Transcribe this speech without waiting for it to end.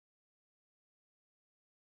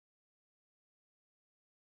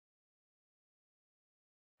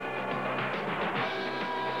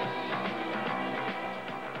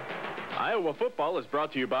Iowa football is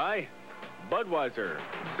brought to you by Budweiser.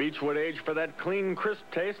 Beechwood Age for that clean, crisp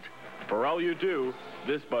taste. For all you do,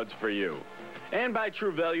 this Bud's for you. And by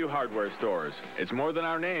True Value Hardware Stores. It's more than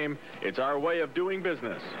our name, it's our way of doing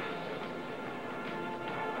business.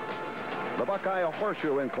 The Buckeye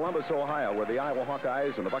Horseshoe in Columbus, Ohio, where the Iowa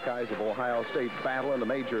Hawkeyes and the Buckeyes of Ohio State battle in the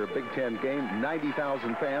major Big Ten game.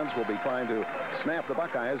 90,000 fans will be trying to snap the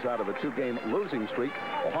Buckeyes out of a 2-game losing streak.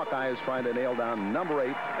 The Hawkeyes trying to nail down number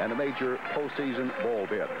 8 and a major postseason bowl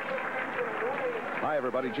bid. Hi,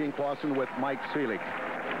 everybody. Gene Clausen with Mike Seelig.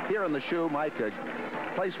 Here in the shoe, Mike, a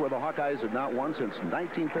place where the Hawkeyes have not won since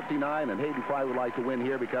 1959, and Hayden Fry would like to win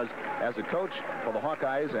here because as a coach for the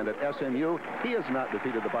Hawkeyes and at SMU, he has not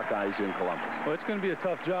defeated the Buckeyes in Columbus. Well, it's going to be a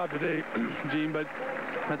tough job today, Gene, but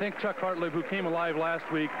I think Chuck Hartlieb, who came alive last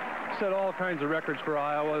week, set all kinds of records for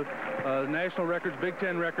Iowa, national records, Big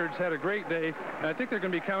Ten records, had a great day, and I think they're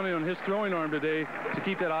going to be counting on his throwing arm today to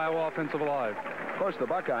keep that Iowa offensive alive. Of course, the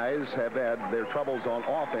Buckeyes have had their troubles on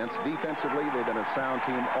offense. Defensively, they've been a sound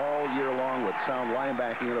team all year long with sound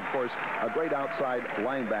linebacking and, of course, a great outside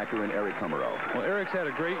linebacker in Eric Hummerow. Well, Eric's had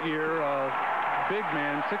a great year. Big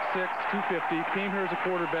man, 6'6", 250, came here as a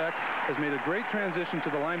quarterback, has made a great transition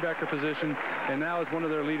to the linebacker position, and now is one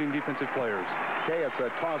of their leading defensive players. Okay, it's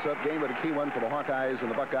a toss-up game, but a key one for the Hawkeyes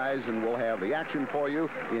and the Buckeyes, and we'll have the action for you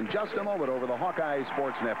in just a moment over the Hawkeye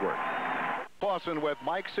Sports Network. Clausen with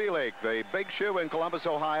Mike Seelig, the Big Shoe in Columbus,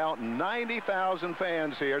 Ohio. 90,000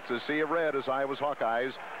 fans here to see a red as Iowa's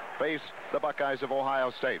Hawkeyes face the Buckeyes of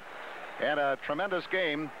Ohio State. And a tremendous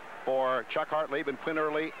game for Chuck Hartlieb and Quinn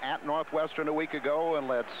Earle at Northwestern a week ago, and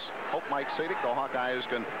let's hope Mike Seelig, the Hawkeyes,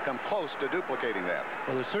 can come close to duplicating that.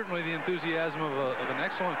 Well, there's certainly the enthusiasm of an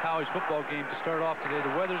excellent college football game to start off today.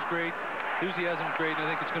 The weather's great, enthusiasm's great, and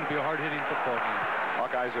I think it's going to be a hard-hitting football game.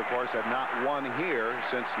 Hawkeyes, of course, have not won here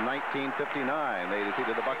since 1959. They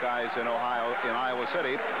defeated the Buckeyes in Iowa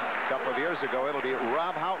City. A couple of years ago, it'll be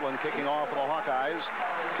Rob Houtland kicking off for the Hawkeyes.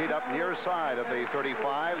 Teed up near side of the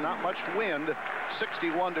 35. Not much wind,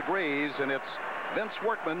 61 degrees, and it's Vince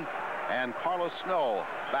Workman and Carlos Snow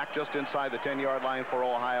back just inside the 10-yard line for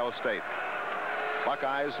Ohio State.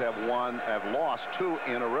 Buckeyes have lost 2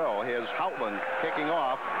 in a row. Here's Houtland kicking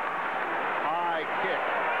off. High kick.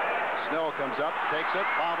 Snow comes up, takes it,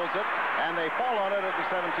 bobbles it, and they fall on it at the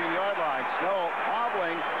 17-yard line. Snow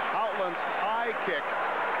wobbling, Houtland's high kick,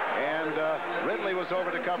 and Ridley was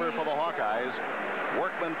over to cover for the Hawkeyes.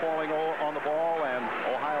 Workman falling on the ball, and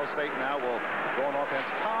Ohio State now will go on offense.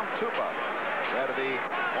 Tom Tupa had to be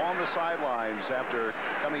on the sidelines after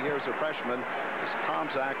coming here as a freshman. As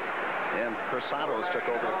Tomczak and Crusados took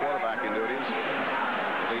over the quarterbacking duties.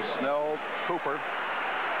 The Snow, Cooper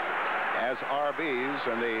as RBs,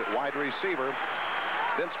 and the wide receiver,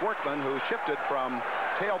 Vince Workman, who shifted from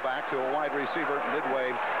tailback to a wide receiver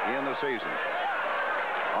midway in the season.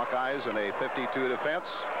 Hawkeyes in a 52 defense,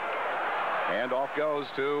 and off goes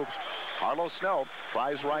to Carlos Snow,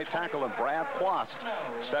 tries right tackle, and Brad Quast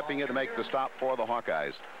stepping in to make the stop for the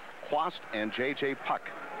Hawkeyes. Quast and J.J. Puck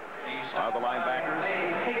are the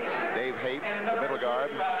linebackers. Dave Haight, the middle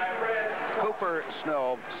guard. Cooper,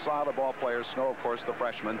 Snow, solid ball player. Snow, of course, the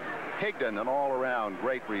freshman. Higdon, an all-around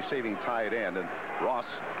great receiving tight end. And Ross,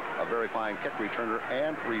 a very fine kick returner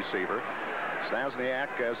and receiver.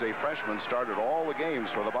 Stazniak, as a freshman, started all the games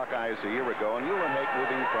for the Buckeyes a year ago. And Uhlenhake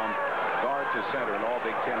moving from guard to center, an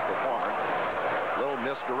all-Big Ten performer. Little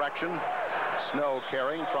misdirection. Snow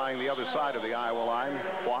carrying, trying the other side of the Iowa line.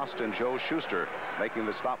 Quast and Joe Schuster making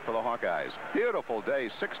the stop for the Hawkeyes. Beautiful day,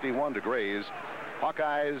 61 degrees.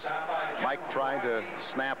 Hawkeyes, Mike trying to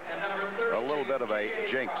snap a little bit of a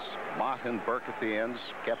jinx. Mott and Burke at the ends,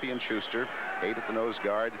 Kepi and Schuster, 8 at the nose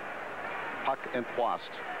guard, Puck and Quast.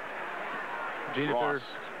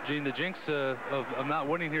 Gene, the jinx of not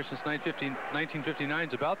winning here since 1959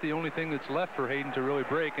 is about the only thing that's left for Hayden to really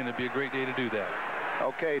break, and it'd be a great day to do that.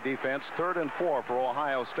 Okay, defense, 3rd and 4 for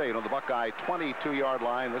Ohio State on the Buckeye 22-yard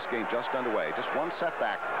line. This game just underway. Just one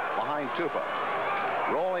setback behind Tupa.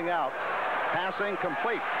 Rolling out, passing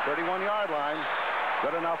complete, 31-yard line.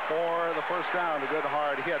 Good enough for the first down. A good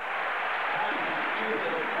hard hit.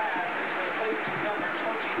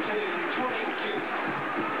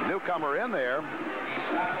 Newcomer in there,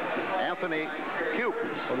 Anthony Cupe.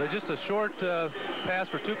 Well, there's just a short pass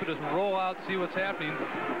for Tupa to roll out, see what's happening.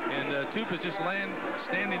 And Tupa's just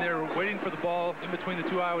standing there waiting for the ball in between the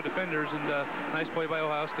 2 Iowa defenders, and nice play by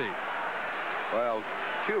Ohio State. Well,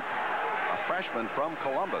 Cupe, a freshman from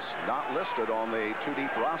Columbus, not listed on the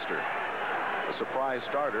 2-deep roster. A surprise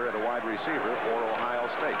starter at a wide receiver for Ohio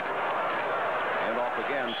State. And off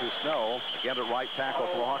again to Snow, again at right tackle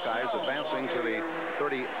for the Hawkeyes, advancing to the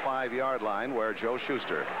 35-yard line where Joe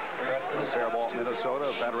Schuster Faribault,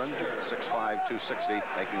 Minnesota, veteran, 6'5", 260,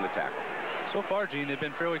 making the tackle. So far, Gene, they've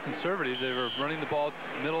been fairly conservative. They were running the ball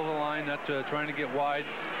middle of the line, not trying to get wide.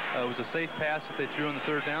 It was a safe pass that they threw in the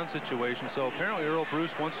third down situation. So apparently Earle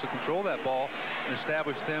Bruce wants to control that ball and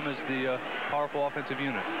establish them as the powerful offensive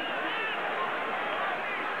unit.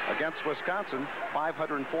 Against Wisconsin,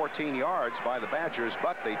 514 yards by the Badgers,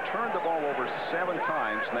 but they turned the ball over 7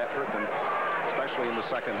 times, and that hurt them, especially in the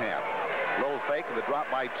second half. Little fake, the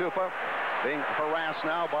drop by Tupa, being harassed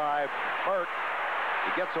now by Burke.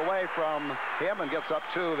 He gets away from him and gets up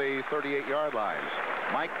to the 38-yard line.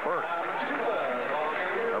 Mike Burke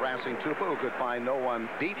harassing Tupa, who could find no one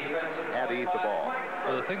deep, had to eat the ball.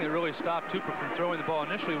 Well, the thing that really stopped Tupa from throwing the ball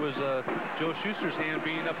initially was Joe Schuster's hand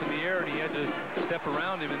being up in the air, and he had to step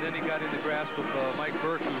around him, and then he got in the grasp of Mike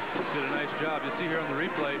Burke, who did a nice job. You see here on the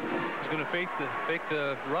replay, he's going to fake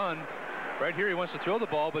the run. Right here, he wants to throw the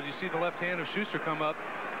ball, but you see the left hand of Schuster come up,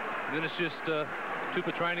 and then it's just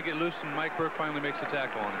Tupa trying to get loose, and Mike Burke finally makes the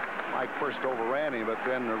tackle on it. Mike first overran him, but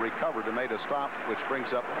then recovered and made a stop, which brings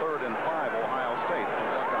up 3rd and 5, Ohio State,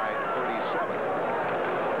 Buckeye 37.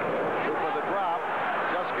 Tupa the drop,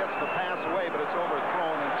 just gets the pass away, but it's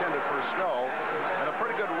overthrown, intended for Snow, and a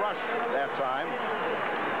pretty good rush that time.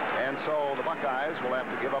 And so the Buckeyes will have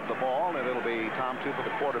to give up the ball, and it'll be Tom Tupa,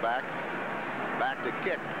 the quarterback, back to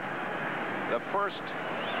kick. The first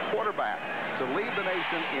quarterback to lead the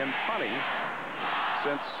nation in punting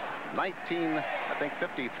since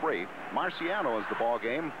 1953. Marciano is the ball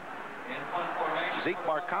game. Zeke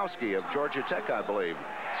Markowski of Georgia Tech, I believe.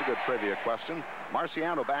 It's a good trivia question.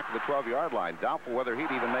 Marciano back to the 12-yard line. Doubtful whether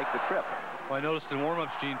he'd even make the trip. Well, I noticed in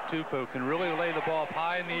warm-ups, Gene, Tupa can really lay the ball up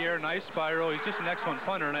high in the air, nice spiral. He's just an excellent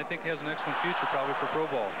punter, and I think he has an excellent future probably for pro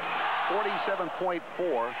ball.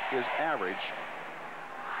 47.4 is average.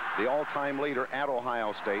 The all-time leader at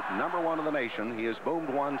Ohio State, #1 in the nation. He has boomed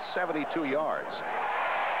one 72 yards.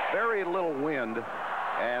 Very little wind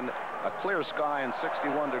and a clear sky and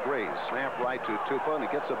 61 degrees. Snap right to Tupa, and he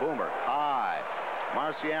gets a boomer. High.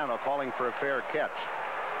 Marciano calling for a fair catch.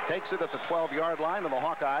 Takes it at the 12-yard line, and the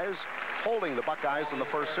Hawkeyes, holding the Buckeyes in the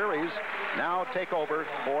first series, now take over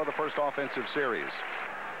for the first offensive series.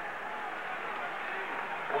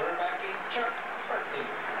 Quarterbacking, Chuck Hartlieb.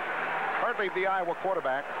 Hartlieb, the Iowa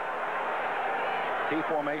quarterback. T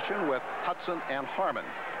formation with Hudson and Harmon.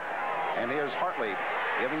 And here's Hartlieb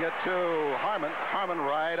giving it to Harmon. Harmon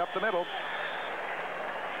right up the middle.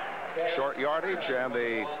 Short yardage, and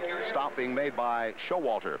the stop being made by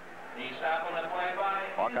Showalter.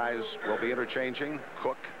 Hawkeyes will be interchanging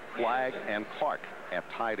Cook, Flagg, and Clark at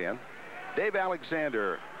tight end. Dave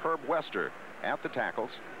Alexander, Herb Wester at the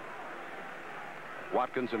tackles.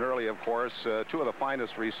 Watkins and Earle, of course, 2 of the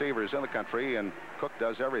finest receivers in the country, and Cook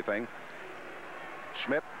does everything.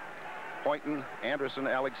 Schmidt, Poynton, Anderson,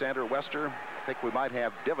 Alexander, Wester. I think we might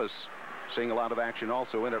have Divis seeing a lot of action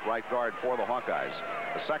also in at right guard for the Hawkeyes.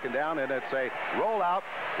 A second down, and it's a rollout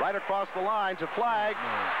right across the line to Flagg.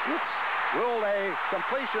 It's ruled a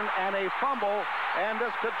completion and a fumble, and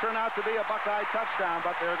this could turn out to be a Buckeye touchdown,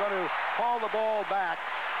 but they're going to call the ball back.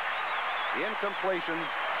 Incompletion.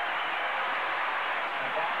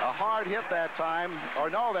 A hard hit that time. Or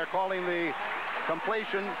no, they're calling the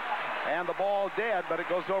completion and the ball dead, but it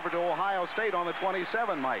goes over to Ohio State on the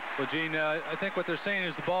 27, Mike. Well, Gene, I think what they're saying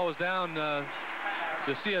is the ball was down.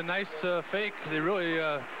 To see a nice fake, they really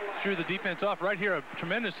threw the defense off. Right here, a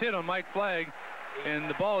tremendous hit on Mike Flagg, and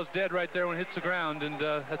the ball is dead right there when it hits the ground, and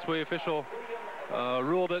that's the way the official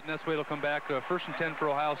ruled it, and that's the way it'll come back. 1st and 10 for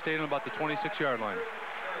Ohio State on about the 26-yard line.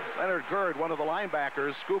 Leonard Gerd, one of the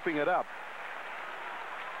linebackers, scooping it up.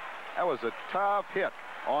 That was a tough hit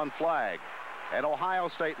on Flagg. And Ohio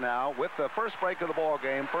State now with the first break of the ball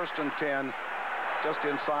game, 1st and 10, just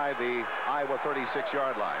inside the Iowa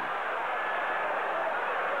 36-yard line.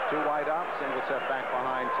 2 wide out, single set back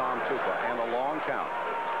behind Tom Tupa, and a long count.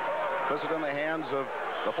 Puts it in the hands of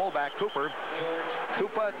the fullback Cooper.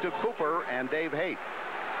 Tupa to Cooper and Dave Haight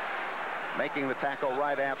making the tackle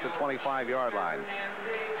right at the 25-yard line.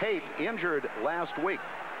 Haight injured last week,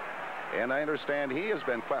 and I understand he has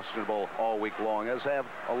been questionable all week long, as have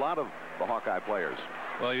a lot of the Hawkeye players.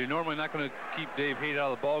 Well, you're normally not going to keep Dave Haight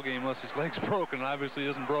out of the ball game unless his leg's broken, and obviously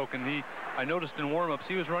isn't broken. I noticed in warm-ups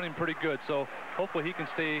he was running pretty good, so hopefully he can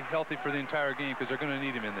stay healthy for the entire game because they're going to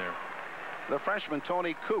need him in there. The freshman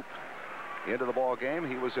Tony Coop into the ball game.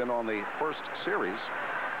 He was in on the first series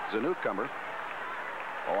as a newcomer.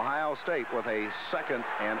 Ohio State with a 2nd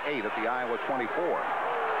and 8 at the Iowa 24.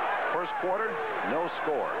 First quarter, no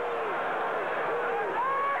score.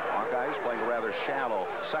 Hawkeyes playing a rather shallow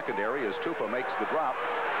secondary as Tupa makes the drop.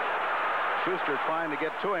 Schuster trying to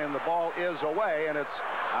get to him. The ball is away, and it's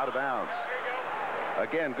out of bounds.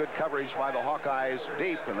 Again, good coverage by the Hawkeyes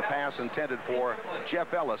deep, and the pass intended for Jeff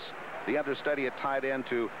Ellis, the understudy at tight end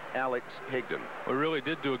to Alex Higdon. We really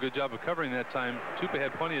did do a good job of covering that time. Tupa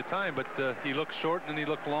had plenty of time, but he looked short, and then he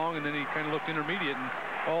looked long, and then he kind of looked intermediate, and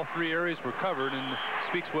all three areas were covered, and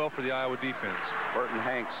speaks well for the Iowa defense. Burton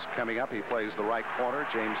Hanks coming up. He plays the right corner.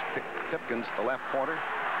 James Pipkins, the left corner.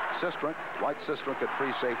 Sistrunk, White Sistrunk at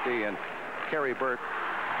free safety, and Kerry Burt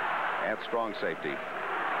at strong safety.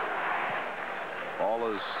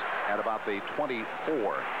 Ball is at about the 24.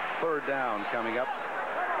 Third down coming up.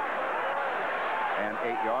 And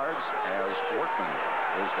 8 yards as Workman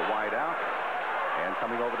is the wide out. And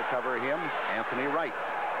coming over to cover him, Anthony Wright.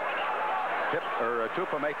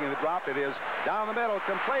 Tupa making the drop. It is down the middle,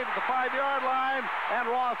 complete at the 5-yard line, and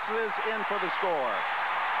Ross is in for the score.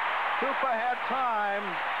 Tupa had time,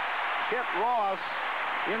 hit Ross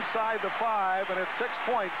inside the 5, and it's 6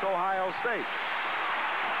 points, Ohio State.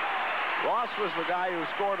 Ross was the guy who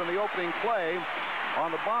scored on the opening play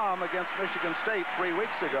on the bomb against Michigan State 3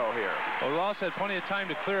 weeks ago here. Well, Ross had plenty of time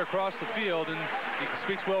to clear across the field, and he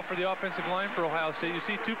speaks well for the offensive line for Ohio State. You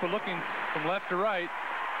see Tupa looking from left to right,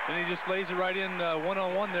 and he just lays it right in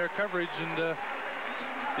one-on-one there, coverage, and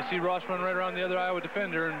you see Ross run right around the other Iowa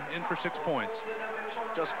defender and in for 6 points.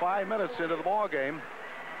 Just 5 minutes into the ball game,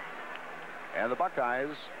 and the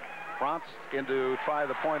Buckeyes prompts in to try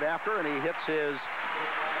the point after, and he hits his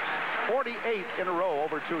 48 in a row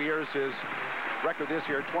over 2 years. His record this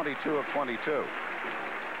year, 22 of 22.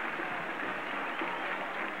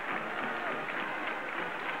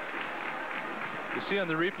 You see on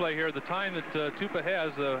the replay here the time that Tupa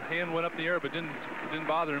has. The hand went up in the air, but didn't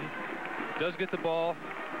bother him. Does get the ball.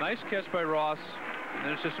 Nice catch by Ross. And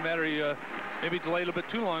then it's just a matter he maybe delayed a little bit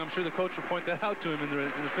too long. I'm sure the coach will point that out to him in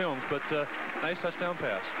the films. But nice touchdown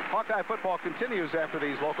pass. Hawkeye football continues after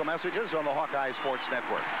these local messages on the Hawkeye Sports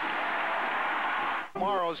Network.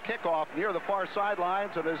 Tomorrow's kickoff near the far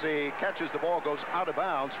sidelines, and as he catches the ball, goes out of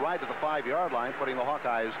bounds right at the 5-yard line, putting the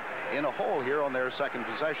Hawkeyes in a hole here on their second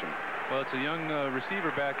possession. Well, it's a young receiver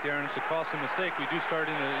back there, and it's a costly mistake. We do start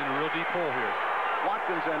in a real deep hole here.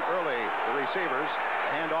 Watkins and Earle, the receivers.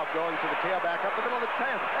 Handoff going to the tailback up the middle of the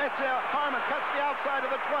 10th. Harmon cuts the outside of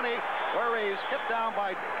the 20, where he's hit down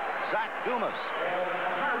by Zach Dumas.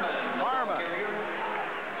 Harmon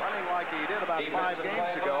running like he did about 5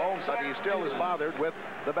 games ago, but he still is bothered with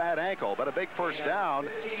the bad ankle. But a big first down,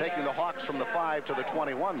 taking the Hawks from the 5 to the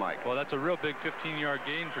 21, Mike. Well, that's a real big 15-yard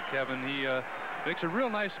gain for Kevin. He makes a real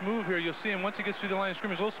nice move here. You'll see him once he gets through the line of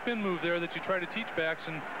scrimmage. A little spin move there that you try to teach backs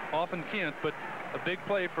and often can't, but a big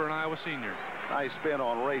play for an Iowa senior. Nice spin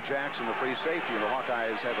on Ray Jackson, the free safety, and the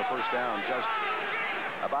Hawkeyes have the first down just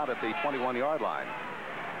about at the 21-yard line.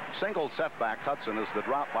 Single setback. Hudson is the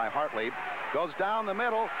drop by Hartlieb. Goes down the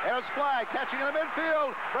middle. There's Flagg catching in the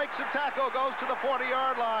midfield. Breaks the tackle. Goes to the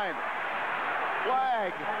 40-yard line.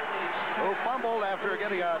 Flagg, who fumbled after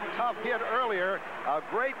getting a tough hit earlier. A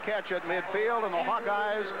great catch at midfield, and the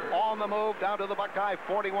Hawkeyes on the move down to the Buckeye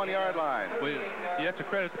 41-yard line. Well, you have to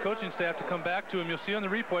credit the coaching staff to come back to him. You'll see on the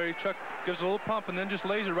replay, Chuck gives a little pump and then just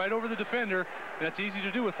lays it right over the defender, and that's easy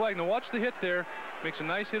to do with Flagg. Now watch the hit there. Makes a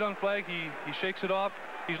nice hit on Flagg. He shakes it off.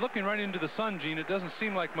 He's looking right into the sun, Gene. It doesn't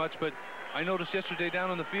seem like much, but I noticed yesterday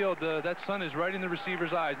down on the field that sun is right in the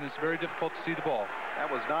receiver's eyes, and it's very difficult to see the ball. That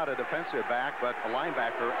was not a defensive back, but a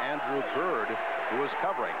linebacker, Andrew Bird, who was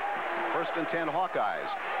covering. First and 10 Hawkeyes.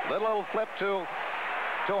 Little flip to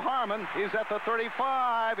Harmon. He's at the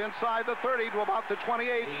 35, inside the 30 to about the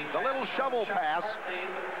 28. The little shovel pass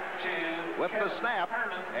with the snap,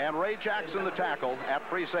 and Ray Jackson the tackle at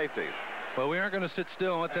free safety. Well, we aren't going to sit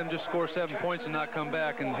still and let them just score 7 points and not come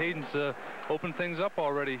back. And Hayden's opened things up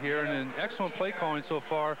already here, and an excellent play calling so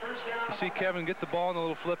far. You see Kevin get the ball in a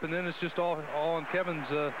little flip, and then it's just all on Kevin's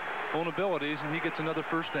own abilities, and he gets another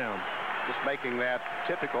first down. Just making that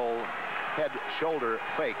typical head-shoulder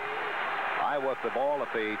fake. Iowa with the ball at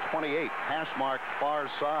the 28, hash mark far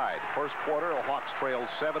side. First quarter, the Hawks trail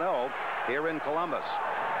 7-0 here in Columbus.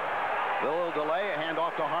 A little delay, a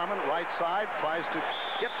handoff to Harmon, right side, tries to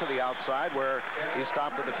get to the outside where he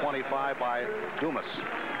stopped at the 25 by Dumas.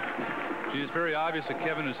 It's very obvious that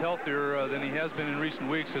Kevin is healthier than he has been in recent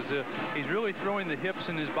weeks, because he's really throwing the hips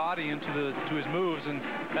and his body into his moves, and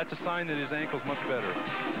that's a sign that his ankle's much better.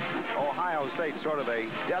 Ohio State sort of a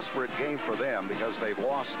desperate game for them because they've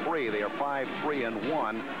lost 3. They are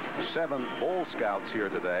 5-3-1. 7 Bowl Scouts here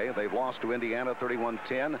today. They've lost to Indiana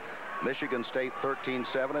 31-10. Michigan State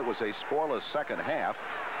 13-7. It was a scoreless second half,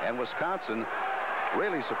 and Wisconsin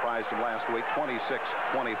really surprised them last week,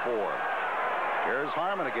 26-24. Here's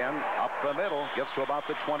Harmon again, up the middle, gets to about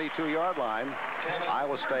the 22-yard line.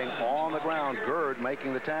 Iowa staying on the ground. Gerd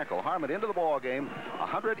making the tackle. Harmon into the ball game,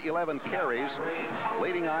 111 carries.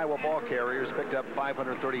 Leading Iowa ball carriers, picked up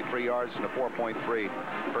 533 yards and a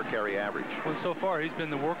 4.3 per carry average. Well, so far he's been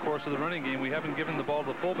the workhorse of the running game. We haven't given the ball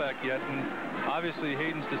to the fullback yet, and obviously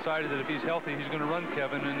Hayden's decided that if he's healthy, he's going to run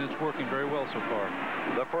Kevin, and it's working very well so far.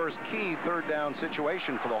 The first key third down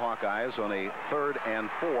situation for the Hawkeyes on a 3rd and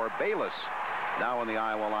 4. Bayless now in the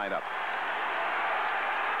Iowa lineup.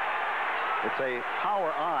 It's a power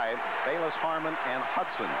I, Bayless, Harmon, and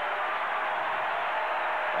Hudson.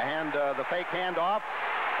 And the fake handoff,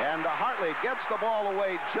 and Hartlieb gets the ball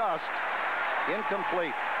away just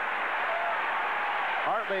incomplete.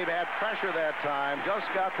 Hartlieb had pressure that time, just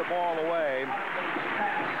got the ball away.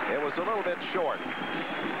 It was a little bit short.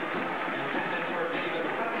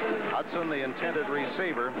 Hudson, the intended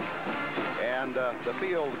receiver, and the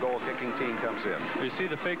field goal kicking team comes in. You see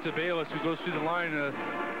the fake to Bayless, who goes through the line.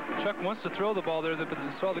 Chuck wants to throw the ball there, but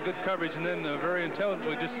saw the good coverage, and then very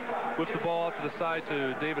intelligently just whipped the ball out to the side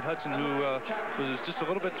to David Hudson, who was just a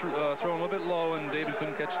little bit thrown a little bit low, and David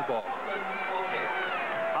couldn't catch the ball.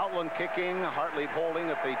 Outland kicking, Hartlieb holding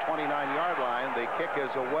at the 29-yard line. The kick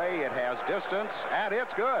is away. It has distance, and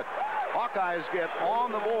it's good. Hawkeyes get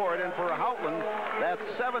on the board, and for Houtland, that's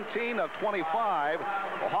 17 of 25.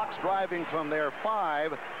 The Hawks driving from their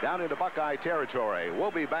 5 down into Buckeye territory.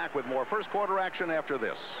 We'll be back with more first quarter action after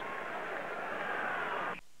this.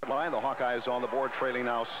 The Hawkeyes on the board, trailing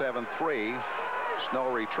now 7-3.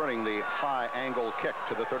 Snow returning the high angle kick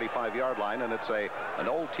to the 35-yard line, and it's an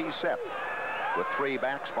old tee set with 3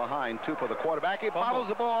 backs behind. Tupa, the quarterback, he follows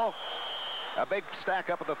the ball. A big stack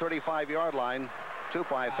up at the 35-yard line.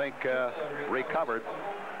 Tupa, I think, recovered.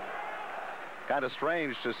 Kind of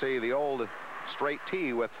strange to see the old straight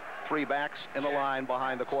tee with 3 backs in the line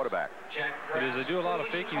behind the quarterback. It is. They do a lot of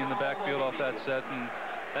faking in the backfield off that set, and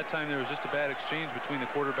that time there was just a bad exchange between the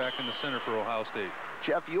quarterback and the center for Ohio State.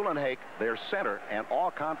 Jeff Uhlenhake, their center and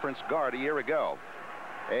all-conference guard a year ago.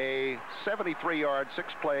 A 73-yard,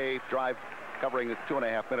 6-play drive covering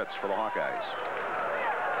 2.5 minutes for the Hawkeyes.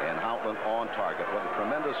 And Houtland on target with a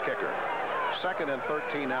tremendous kicker. 2nd and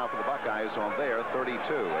 13 now for the Buckeyes on their 32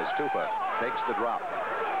 as Tupa takes the drop.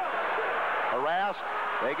 Harassed.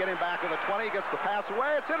 They get him back to the 20. Gets the pass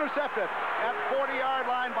away. It's intercepted at 40-yard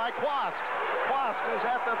line by Quast. Quast is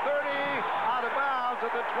at the 30. Out of bounds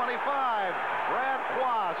at the 25. Brad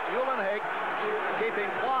Quast. Uhlenhake keeping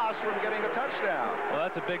Quast from getting a touchdown. Well,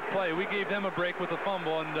 that's a big play. We gave them a break with a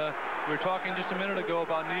fumble, and we were talking just a minute ago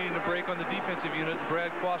about needing a break on the defensive unit.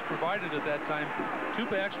 Brad Quast provided at that time.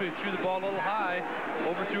 Tupa actually threw the ball a little high,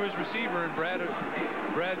 overthrew his receiver, and Brad,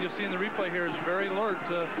 you'll see in the replay here, is very alert.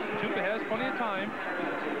 Tupa has plenty of time.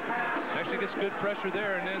 Actually gets good pressure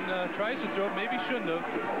there, and then tries to throw it. Maybe shouldn't have.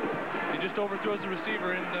 He just overthrows the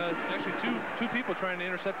receiver, and actually two people trying to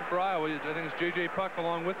intercept it for Iowa. I think it's J.J. Puck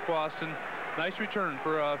along with Quast, and nice return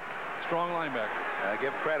for a strong linebacker.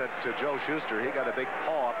 Give credit to Joe Schuster. He got a big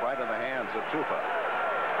paw up right in the hands of Tupa.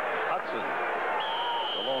 Hudson,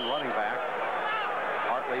 the lone running back.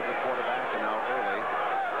 Hartlieb, the quarterback, and now Earle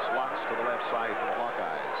slots to the left side for the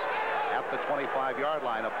Hawkeyes. At the 25-yard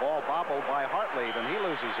line, a ball bobbled by Hartlieb, and he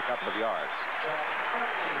loses a couple of yards.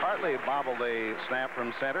 Hartlieb bobbled a snap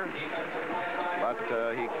from center, but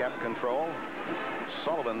he kept control.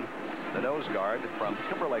 Sullivan, the nose guard from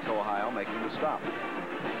Timberlake, Ohio, making the stop.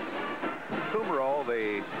 Kumro,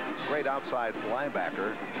 the great outside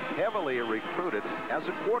linebacker, heavily recruited as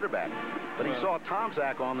a quarterback. But he saw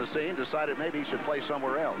Tomczak on the scene, decided maybe he should play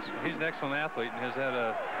somewhere else. He's an excellent athlete and has had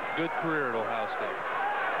a good career at Ohio State.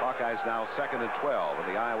 Hawkeyes now 2nd and 12 at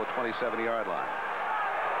the Iowa 27-yard line.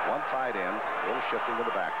 One tight end, a little shifting to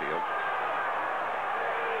the backfield.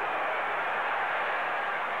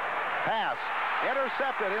 Pass,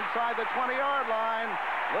 intercepted inside the 20-yard line.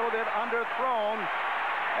 A little bit underthrown.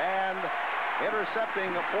 And intercepting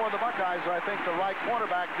for the Buckeyes, I think, the right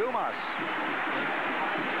cornerback, Dumas.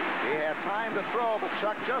 He had time to throw, but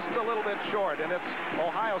Chuck just a little bit short, and it's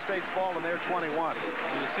Ohio State's ball in their 21.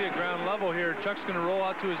 You see at ground level here, Chuck's going to roll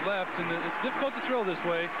out to his left, and it's difficult to throw this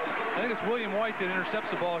way. I think it's William White that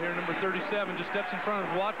intercepts the ball here, number 37, just steps in front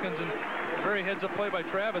of Watkins, and a very heads-up play by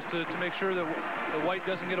Travis to make sure that White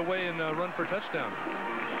doesn't get away and run for a touchdown.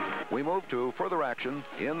 We move to further action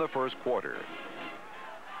in the first quarter.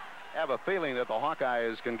 I have a feeling that the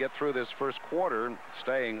Hawkeyes can get through this first quarter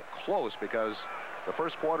staying close, because the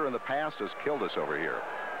first quarter in the past has killed us over here.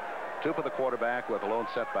 Tupa, the quarterback, with a lone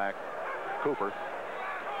setback. Cooper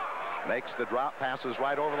makes the drop, passes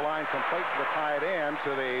right over the line, complete to the tight end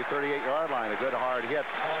to the 38-yard line. A good hard hit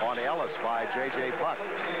on Ellis by J.J. Puck.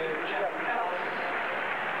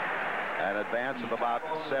 an advance of about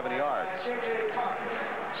 70 yards.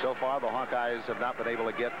 So far, the Hawkeyes have not been able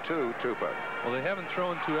to get to Tupa. Well, they haven't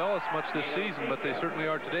thrown to Ellis much this season, but they certainly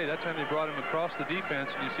are today. That time they brought him across the defense,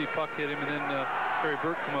 and you see Puck hit him, and then Perry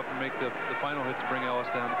Burke come up and make the final hit to bring Ellis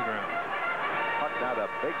down to the ground. Puck, not a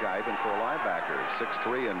big guy, even for a linebacker,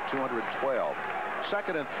 6'3" and 212.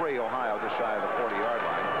 2nd and 3, Ohio, just shy of the 40-yard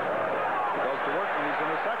line. He goes to work, and he's in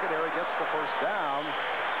the secondary, gets the first down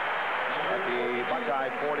at the Buckeye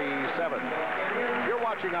 47. You're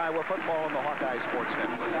watching Iowa football on the Hawkeye Sports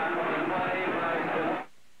Network.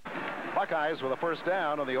 Buckeyes with a first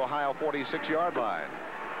down on the Ohio 46-yard line.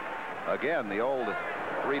 Again, the old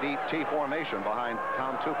 3D T formation behind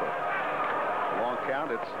Tom Tupa. Long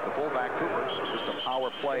count, it's the fullback Cooper. Just a power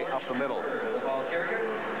play up the middle.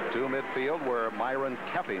 To midfield where Myron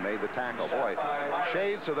Keppy made the tackle. Boy,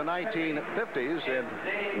 shades of the 1950s in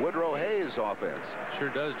Woodrow Hayes' offense. Sure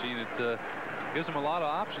does, Gene. It gives them a lot of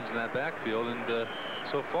options in that backfield, and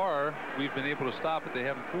so far we've been able to stop it. They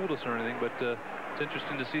haven't fooled us or anything, but it's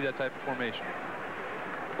interesting to see that type of formation.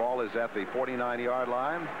 Ball is at the 49-yard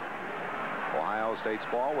line. Ohio State's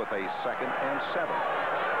ball with a 2nd and 7.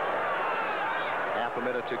 Half a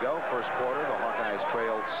minute to go. First quarter, the Hawkeyes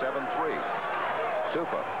trailed 7-3.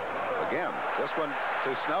 Tupa again. This one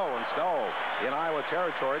to Snow, and Snow in Iowa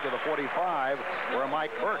territory to the 45, where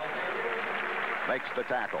Mike Burke makes the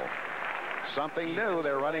tackle. Something new.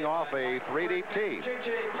 They're running off a 3-deep T.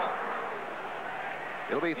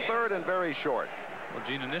 It'll be 3rd and very short. Well,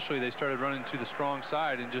 Gene, initially they started running to the strong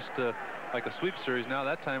side and just like a sweep series. Now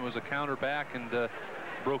that time it was a counter back and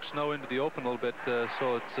broke Snow into the open a little bit,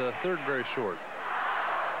 so it's 3rd and very short.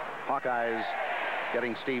 Hawkeyes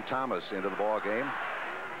getting Steve Thomas into the ball game.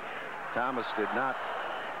 Thomas did not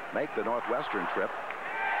make the Northwestern trip.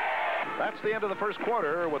 That's the end of the first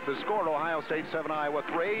quarter with the score: Ohio State 7, Iowa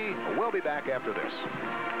 3. We'll be back after this.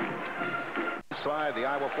 Inside the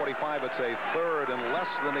Iowa 45, it's a 3rd and less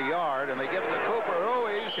than a yard, and they give it to Cooper. Oh,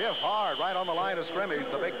 he's hit hard right on the line of scrimmage.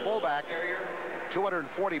 The big fullback,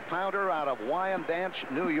 240-pounder out of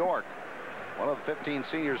Wyandanch, New York. One of the 15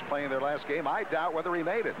 seniors playing their last game. I doubt whether he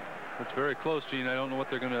made it. It's very close, Gene. I don't know what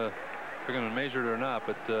they're going to measure it or not,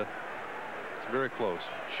 but it's very close.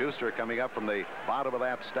 Schuster coming up from the bottom of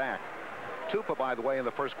that stack. Tupa, by the way, in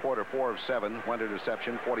the first quarter, 4 of 7, 1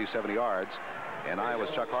 interception, 47 yards. And Iowa's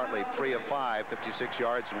Chuck Hartlieb, 3 of 5, 56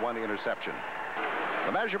 yards and 1 interception.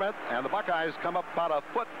 The measurement, and the Buckeyes come up about a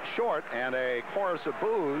foot short, and a chorus of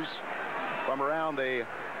boos from around the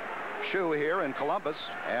shoe here in Columbus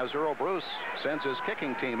as Earle Bruce sends his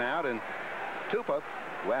kicking team out, and Tupa,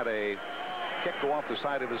 who had a kick go off the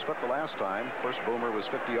side of his foot the last time. First boomer was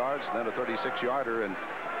 50 yards, and then a 36-yarder, and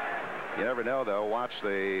you never know, though. Watch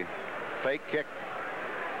the fake kick.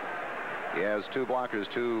 He has 2 blockers,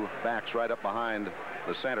 2 backs right up behind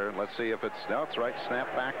the center. Let's see if it's, no, it's right. Snap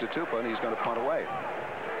back to Tupa, and he's going to punt away.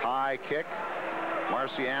 High kick.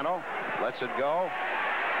 Marciano lets it go,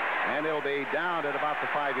 and it'll be down at about the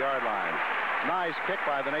 5-yard line. Nice kick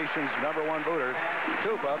by the nation's #1 booter,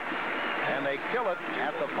 Tupa, and they kill it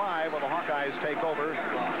at the 5 while the Hawkeyes take over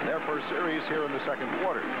their first series here in the second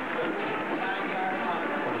quarter.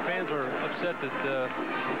 Well, the fans are upset that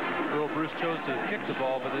Earle Bruce chose to kick the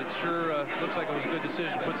ball, but it sure looks like it was a good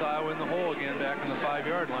decision. Puts Iowa in the hole again back in the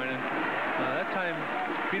 5-yard line, and that time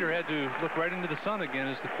Peter had to look right into the sun again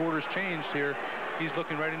as the quarters changed here. He's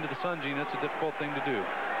looking right into the sun, Gene. That's a difficult thing to do.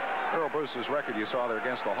 Earle Bruce's record you saw there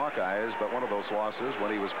against the Hawkeyes, but one of those losses when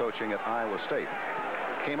he was coaching at Iowa State.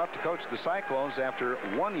 Came up to coach the Cyclones after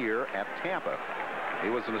 1 year at Tampa. He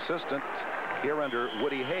was an assistant here under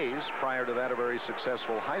Woody Hayes. Prior to that, a very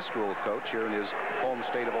successful high school coach here in his home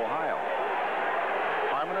state of Ohio.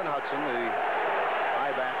 Harmon and Hudson, the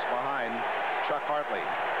high backs behind Chuck Hartlieb.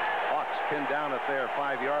 Hawks pinned down at their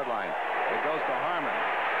 5-yard line. It goes to Harmon.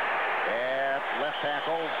 At left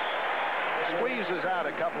tackle. Squeezes out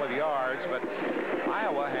a couple of yards, but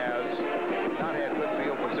Iowa has not had good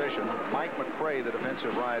field position. Mike McCray, the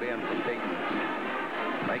defensive right end from Dayton,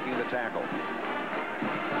 making the tackle.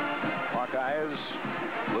 Hawkeyes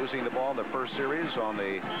losing the ball in the first series on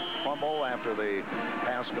the fumble after the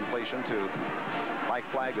pass completion to Mike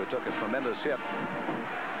Flagg, who took a tremendous hit.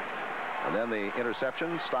 And then the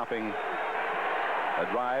interception, stopping a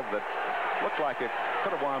drive that looked like it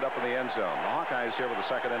could have wound up in the end zone. The Hawkeyes here with a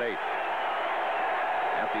 2nd and 8.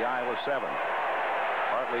 At the Iowa 7.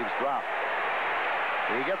 Hartlieb's drop.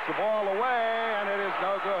 He gets the ball away, and it is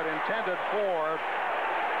no good. Intended for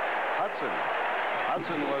Hudson.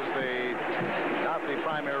 Hudson was not the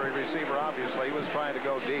primary receiver, obviously. He was trying to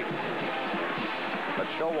go deep. But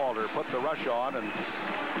Showalter put the rush on, and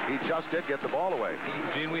he just did get the ball away.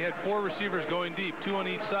 Gene, we had 4 receivers going deep, 2 on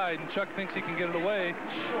each side, and Chuck thinks he can get it away.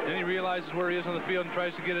 Then he realizes where he is on the field and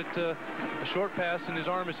tries to get it a short pass, and his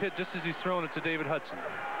arm is hit just as he's throwing it to David Hudson.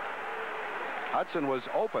 Hudson was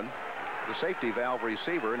open, the safety valve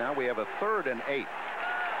receiver. Now we have a 3rd and 8.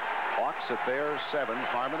 Hawks at their 7,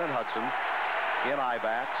 Harmon and Hudson in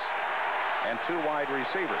I-backs, and 2 wide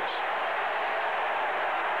receivers.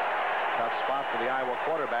 Tough spot for the Iowa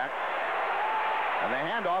quarterback. And the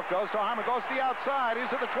handoff goes to Harmon, goes to the outside.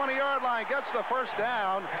 He's at the 20-yard line, gets the first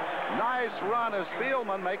down. Nice run as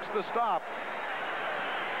Spielman makes the stop.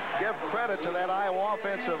 Give credit to that Iowa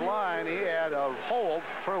offensive line. He had a hole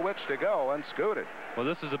through which to go and scooted. Well,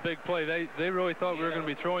 this is a big play. They really thought we were going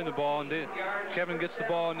to be throwing the ball, and Kevin gets the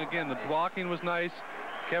ball, and again, the blocking was nice.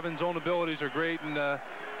 Kevin's own abilities are great, and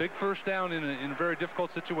big first down in a very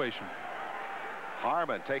difficult situation.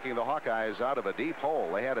 Harmon taking the Hawkeyes out of a deep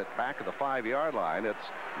hole. They had it back at the 5-yard line. It's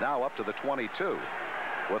now up to the 22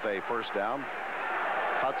 with a first down.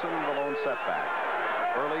 Hudson, the lone setback.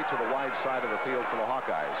 Early to the wide side of the field for the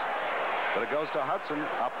Hawkeyes. But it goes to Hudson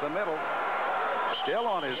up the middle. Still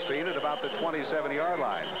on his feet at about the 27-yard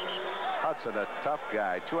line. Hudson, a tough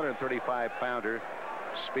guy, 235-pounder.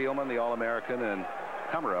 Spielman, the All-American, and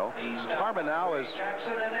Kummerow. Harmon now is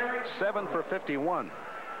 7 for 51.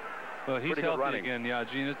 Well, he's healthy again. Yeah,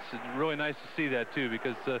 Gene, it's really nice to see that, too,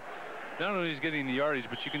 because not only is he getting the yardage,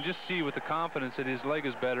 but you can just see with the confidence that his leg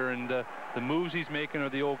is better, and the moves he's making are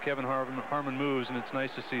the old Kevin Harmon moves, and it's nice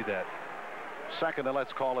to see that. 2nd and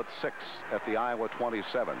let's call it 6 at the Iowa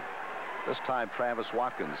 27. This time Travis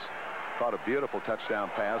Watkins caught a beautiful touchdown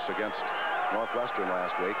pass against Northwestern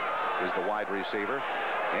last week. Is the wide receiver.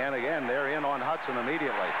 And again, they're in on Hudson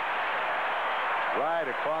immediately. Right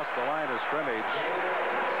across the line of scrimmage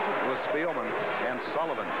was Spielman and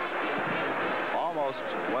Sullivan. Almost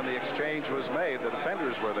when the exchange was made, the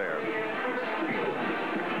defenders were there.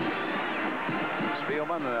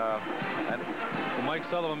 Spielman and Mike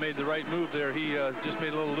Sullivan made the right move there. He just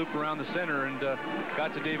made a little loop around the center and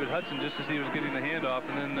got to David Hudson just as he was getting the handoff,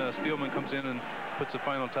 and then Spielman comes in and puts the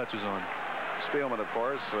final touches on. Spielman, of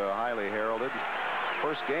course, highly heralded.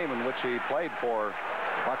 First game in which he played for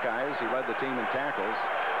Buckeyes. He led the team in tackles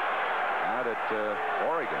out at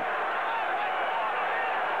Oregon.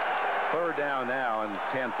 3rd down now and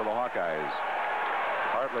 10 for the Hawkeyes.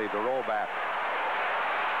 Hartlieb, the rollback,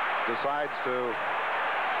 decides to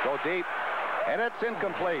go deep, and it's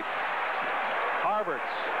incomplete.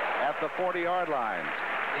 Harberts at the 40-yard line.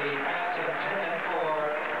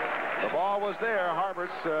 The ball was there.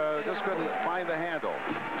 Harberts just couldn't find the handle.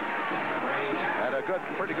 And a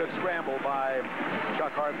pretty good scramble by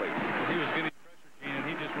Chuck Hartlieb. He was getting pressure, Gene, and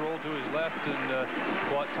he just rolled to his left and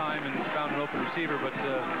bought time and found an open receiver, but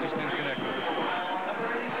just didn't connect with it.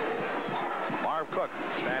 Marv Cook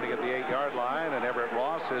standing at the 8-yard line, and Everett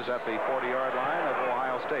Ross is at the 40-yard line of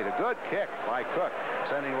Ohio State. A good kick by Cook,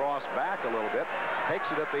 sending Ross back a little bit. Takes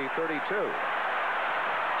it at the 32.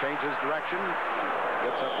 Changes direction.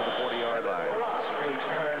 Gets up to the 40-yard line.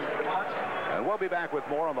 And we'll be back with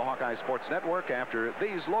more on the Hawkeye Sports Network after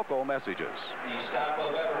these local messages.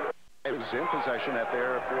 It was in possession at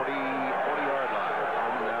their 40-yard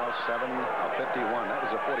line. Now 7 of 51. That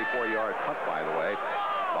was a 44-yard punt, by the way,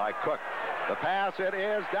 by Cook. The pass, it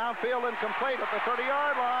is downfield and complete at the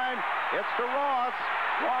 30-yard line. It's to Ross.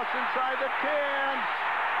 Ross inside the 10.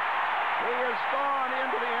 He is gone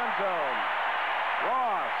into the end zone.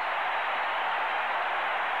 Ross,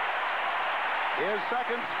 his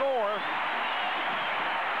second score.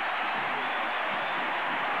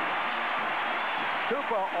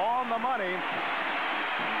 Tupa on the money.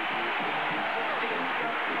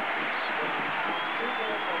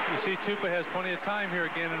 You see Tupa has plenty of time here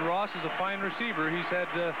again, and Ross is a fine receiver. He's had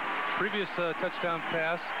previous touchdown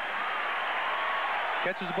pass.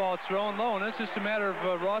 Catches the ball, it's thrown low, and that's just a matter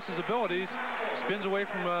of Ross's abilities. Spins away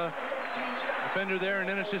from a defender there, and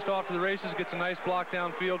then it's just off to the races. Gets a nice block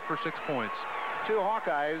downfield for 6 points. 2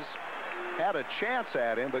 Hawkeyes had a chance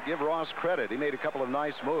at him, but give Ross credit. He made a couple of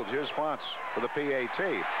nice moves. Here's Fonts for the PAT,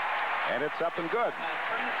 and it's up and good.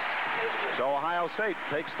 So Ohio State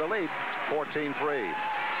takes the lead, 14-3.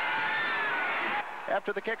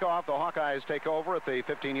 After the kickoff, the Hawkeyes take over at the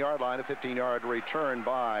 15-yard line. A 15-yard return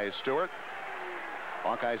by Stewart.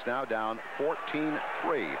 Hawkeyes now down 14-3.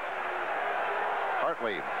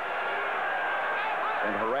 Hartlieb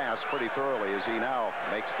and harassed pretty thoroughly as he now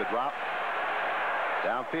makes the drop.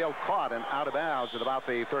 Downfield caught and out of bounds at about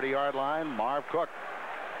the 30-yard line. Marv Cook.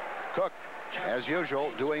 Cook, as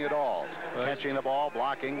usual, doing it all. Catching the ball,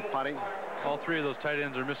 blocking, punting, All three of those tight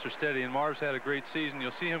ends are Mr. Steady, and Marv's had a great season.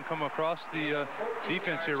 You'll see him come across the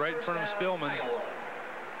defense here right in front of Spillman.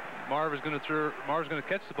 Marv's going to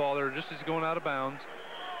catch the ball there just as he's going out of bounds.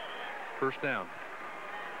 First down.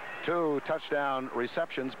 2 touchdown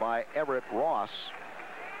receptions by Everett Ross.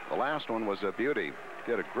 The last one was a beauty.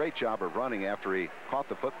 Did a great job of running after he caught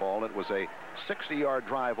the football. It was a 60-yard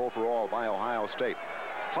drive overall by Ohio State.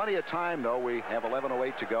 Plenty of time, though. We have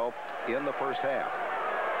 11:08 to go in the first half.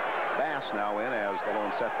 Bass now in as the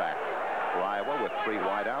lone setback for Iowa with 3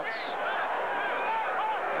 wideouts.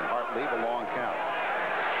 And Hartlieb a long count.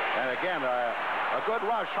 And again, a good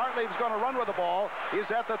rush. Hartlieb's going to run with the ball. He's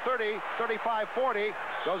at the 30, 35, 40.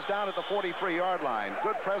 Goes down at the 43-yard line.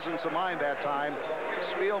 Good presence of mind that time.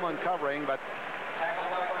 Spielman covering, but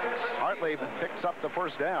Hartlieb picks up the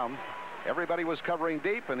first down. Everybody was covering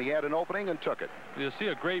deep, and he had an opening and took it. You'll see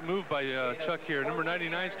a great move by Chuck here. Number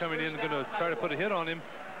 99's coming in, going to try to put a hit on him.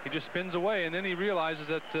 He just spins away, and then he realizes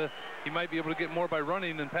that he might be able to get more by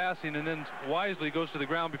running than passing, and then wisely goes to the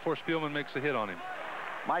ground before Spielman makes a hit on him.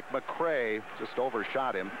 Mike McCray just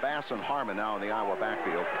overshot him. Bass and Harmon now in the Iowa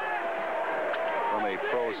backfield. From a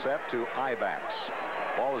pro set to I-backs.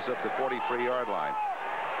 Ball is at the 43-yard line.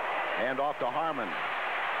 Hand off to Harmon.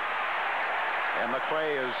 And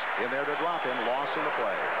McCray is in there to drop him. Loss in the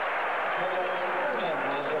play.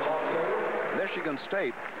 Michigan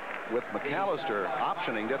State, with McAllister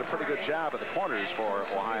optioning, did a pretty good job at the corners for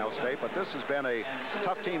Ohio State, but this has been a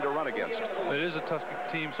tough team to run against. It is a tough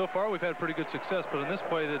team. So far, we've had pretty good success, but in this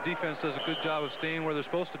play, the defense does a good job of staying where they're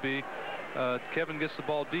supposed to be. Kevin gets the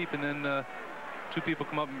ball deep, and then 2 people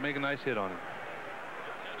come up and make a nice hit on him.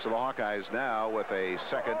 So the Hawkeyes now with a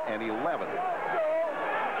 2nd and 11.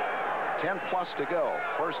 10 plus to go,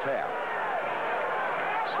 first half.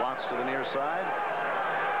 Slots to the near side.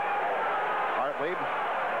 Hartlieb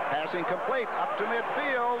passing complete up to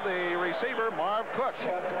midfield. The receiver, Marv Cook,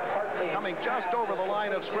 coming just over the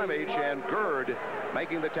line of scrimmage, and Gerd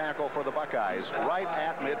making the tackle for the Buckeyes right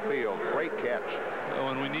at midfield. Great catch.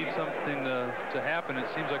 When we need something to happen, it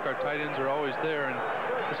seems like our tight ends are always there, and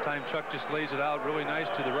this time Chuck just lays it out really nice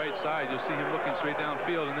to the right side. You'll see him looking straight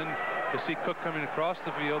downfield, and then you'll see Cook coming across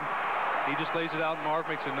the field. He just lays it out, and Marv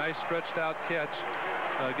makes a nice stretched out catch.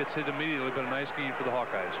 Gets hit immediately, but a nice gain for the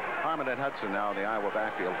Hawkeyes. Harmon and Hudson now in the Iowa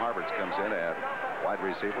backfield. Harvards comes in at wide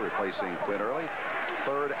receiver, replacing Quinn Earle.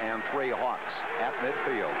 3rd and 3 Hawks at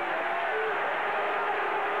midfield.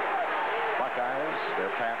 Buckeyes,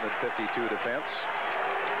 their patented 52 defense.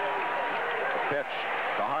 The pitch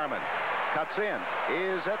to Harmon. Cuts in.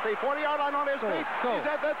 Is at the 40-yard line on his feet. He's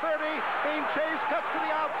at the 30. Being chased. Cuts to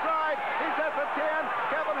the outside. He's at the 10.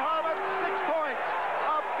 Kevin Harmon, 6 points.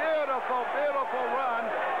 A beautiful, beautiful run.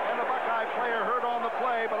 And the Buckeye player hurt on the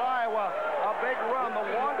play. But Iowa, a big run.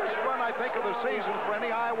 The longest run, I think, of the season for any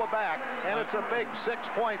Iowa back. And it's a big 6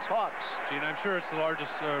 points, Hawks. Gene, I'm sure it's the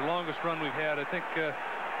longest run we've had. I think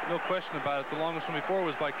no question about it. The longest one before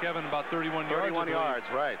was by Kevin, about 31 yards. 31 yards,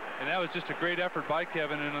 right. And that was just a great effort by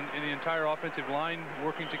Kevin and the entire offensive line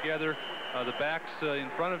working together. The backs in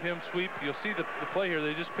front of him sweep. You'll see the play here.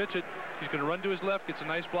 They just pitch it. He's going to run to his left, gets a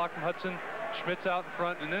nice block from Hudson. Schmidt's out in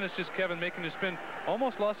front, and then it's just Kevin making his spin.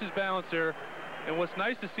 Almost lost his balance there. And what's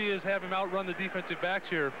nice to see is have him outrun the defensive backs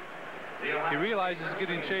here. He realizes he's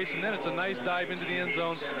getting chased, and then it's a nice dive into the end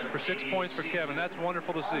zone for 6 points for Kevin. That's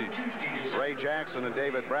wonderful to see. Ray Jackson and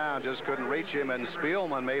David Brown just couldn't reach him, and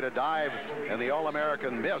Spielman made a dive, and the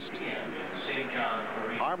All-American missed.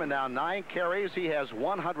 Harmon now 9 carries. He has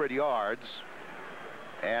 100 yards.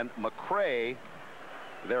 And McCray,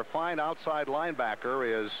 their fine outside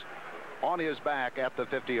linebacker, is on his back at the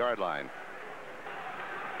 50-yard line.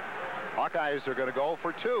 Hawkeyes are going to go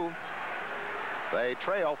for 2. They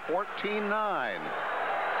trail 14-9.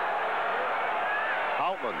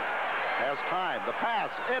 Outland has time. The pass,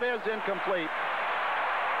 it is incomplete.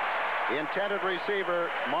 The intended receiver,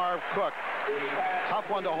 Marv Cook. Tough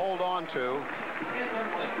one to hold on to.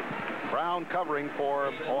 Brown covering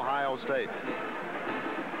for Ohio State.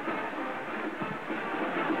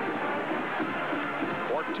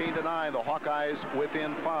 To 9, the Hawkeyes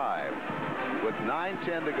within 5 with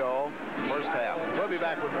 9:10 to go, first half. We'll be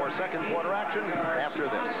back with more second quarter action after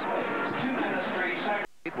this.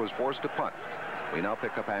 It was forced to punt. We now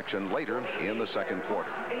pick up action later in the second quarter.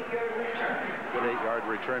 Good 8-yard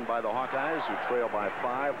return by the Hawkeyes, who trail by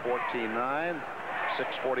 5, 14-9,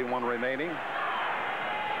 6:41 remaining.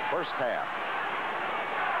 First half.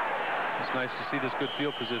 It's nice to see this good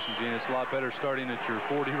field position, Gene. It's a lot better starting at your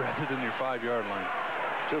 40 rather than your 5-yard line.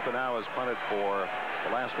 Tufa now is punted for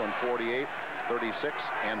the last one, 48, 36,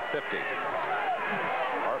 and 50.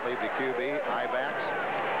 Hartlieb, the QB, I-backs.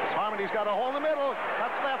 Harmon. He's got a hole in the middle.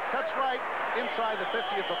 Cuts left, cuts right, inside the 50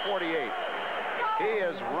 at the 48. He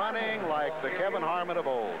is running like the Kevin Harmon of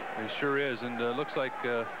old. He sure is, and looks like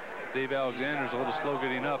Dave Alexander's a little slow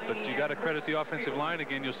getting up, but you got to credit the offensive line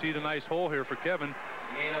again. You'll see the nice hole here for Kevin.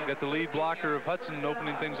 Got the lead blocker of Hudson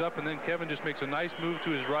opening things up, and then Kevin just makes a nice move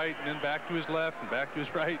to his right, and then back to his left, and back to his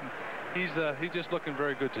right. And he's just looking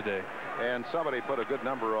very good today. And somebody put a good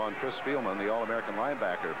number on Chris Spielman, the All-American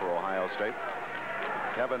linebacker for Ohio State.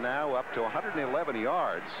 Kevin now up to 111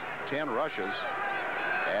 yards, 10 rushes,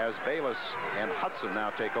 as Bayless and Hudson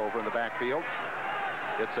now take over in the backfield.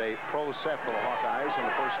 It's a pro set for the Hawkeyes on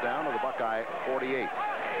the first down of the Buckeye 48.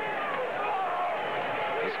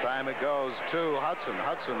 This time it goes to Hudson.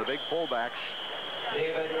 Hudson, the big fullback.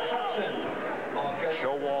 David Hudson.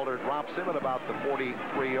 Showalter drops him at about the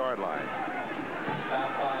 43-yard line.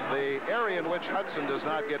 The area in which Hudson does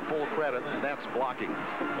not get full credit, that's blocking.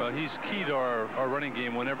 Well, he's key to our running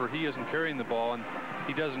game whenever he isn't carrying the ball, and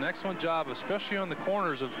he does an excellent job, especially on the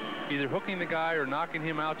corners, of either hooking the guy or knocking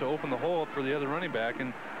him out to open the hole up for the other running back.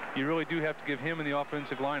 And you really do have to give him and the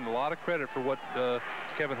offensive line a lot of credit for what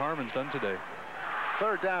Kevin Harmon's done today.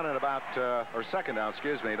 Third down at about, or second down,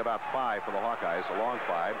 excuse me, at about 5 for the Hawkeyes, a long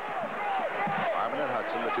 5. Harmon and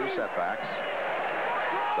Hudson, the 2 setbacks.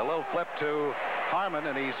 The little flip to Harmon,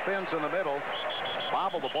 and he spins in the middle.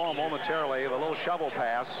 Bobbled the ball momentarily. The little shovel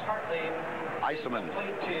pass. Iserman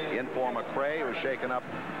in for McCray, was shaken up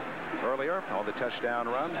earlier on the touchdown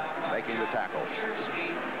run, making the tackle.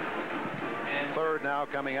 Third now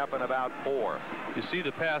coming up in about 4. You see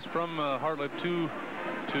the pass from Hartlieb to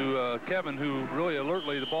Kevin, who really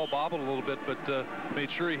alertly, the ball bobbled a little bit, but made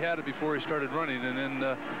sure he had it before he started running, and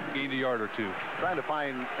then gained a yard or 2. Trying to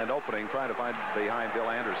find an opening, trying to find behind Bill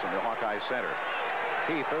Anderson, the Hawkeye center.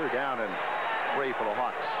 Key third down and 3 for the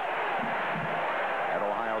Hawks at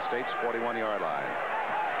Ohio State's 41-yard line.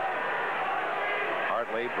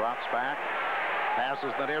 Hartlieb drops back,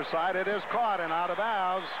 passes the near side. It is caught and out of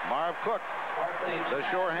bounds. Marv Cook, the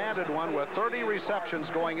sure-handed one, with 30 receptions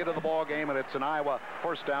going into the ball game, and it's an Iowa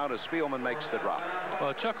first down as Spielman makes the drop.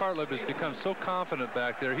 Well, Chuck Hartlieb has become so confident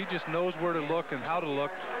back there. He just knows where to look and how to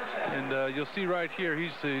look, and you'll see right here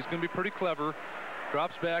he's going to be pretty clever.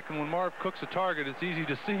 Drops back, and when Marv Cook's a target, it's easy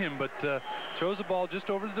to see him, but throws the ball just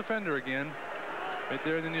over the defender again. Right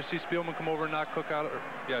there, and then you see Spielman come over and knock Cook out,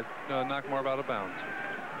 knock Marv out of bounds.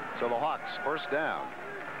 So the Hawks first down,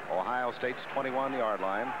 Ohio State's 21-yard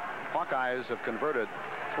line. Hawkeyes have converted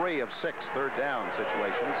 3 of 6 third down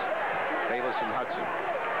situations. Bayless and Hudson.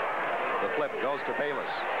 The flip goes to Bayless.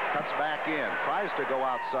 Cuts back in. Tries to go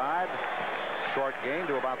outside. Short gain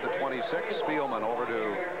to about the 26. Spielman over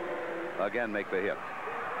to, again, make the hit.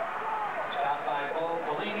 Stop by Bo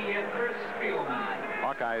Bellini and Chris Spielman.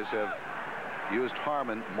 Hawkeyes have used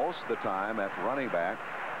Harmon most of the time at running back.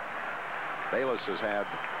 Bayless has had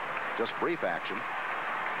just brief action,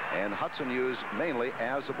 and Hudson used mainly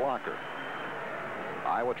as a blocker.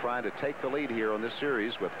 Iowa trying to take the lead here on this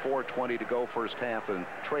series with 4:20 to go first half and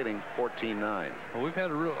trailing 14-9. Well, we've had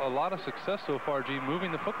a lot of success so far, Gene,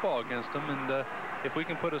 moving the football against them, and if we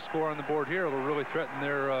can put a score on the board here, it'll really threaten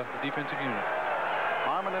their defensive unit.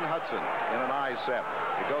 Harmon and Hudson in an I set.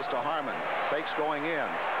 It goes to Harmon. Fakes going in.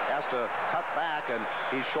 Has to cut back, and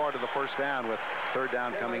he's short of the first down with third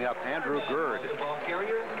down coming up. Andrew Gerd.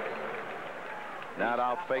 Not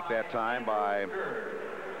out fake that time by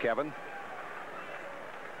Kevin.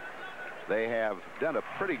 They have done a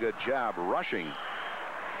pretty good job rushing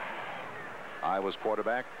Iowa's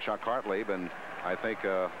quarterback, Chuck Hartlieb, and I think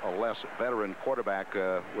a less veteran quarterback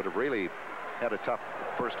would have really had a tough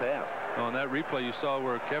first half. Well, on that replay you saw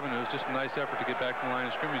where Kevin, it was just a nice effort to get back to the line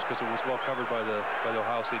of scrimmage because it was well covered by the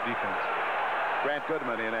Ohio State defense. Grant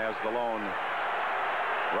Goodman in as the lone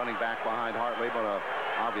running back behind Hartlieb on an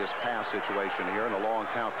obvious pass situation here, and a long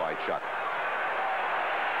count by Chuck.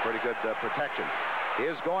 Pretty good protection. He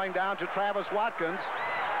is going down to Travis Watkins,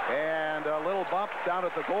 and a little bump down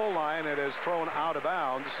at the goal line. It is thrown out of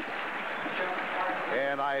bounds,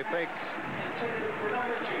 and I think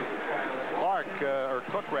Clark, or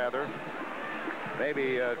Cook rather,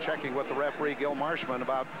 maybe checking with the referee Gil Marshman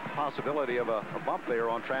about possibility of a bump there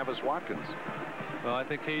on Travis Watkins. Well, I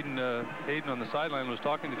think Hayden on the sideline was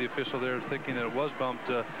talking to the official there, thinking that it was bumped.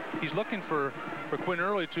 He's looking for Quinn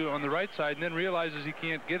Earle on the right side, and then realizes he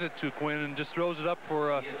can't get it to Quinn and just throws it up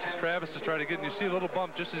for Travis to try to get it. And you see a little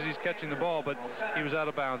bump just as he's catching the ball, but he was out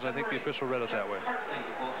of bounds. I think the official read it that way.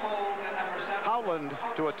 Howland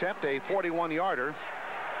to attempt a 41-yarder.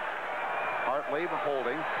 Hartlieb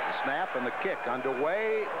holding, the snap and the kick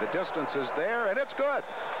underway. The distance is there, and it's good.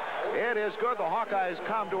 It is good. The Hawkeyes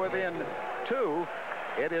come to within 2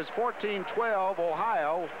 It is 14-12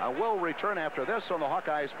 Ohio. We'll return after this on the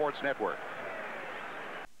Hawkeye Sports Network.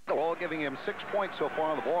 All giving him 6 points so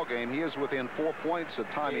far in the ball game. He is within 4 points of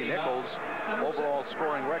Tommy Nichols' overall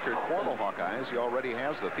scoring record for the Hawkeyes. He already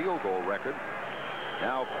has the field goal record,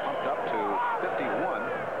 now pumped up to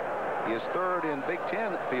 51. He is third in Big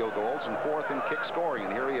Ten field goals and fourth in kick scoring.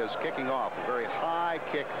 And here he is kicking off a very high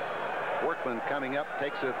kick. Workman coming up,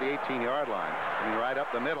 takes it at the 18-yard line. Coming right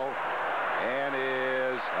up the middle, and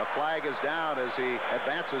a flag is down as he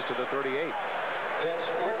advances to the 38.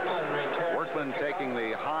 Workman taking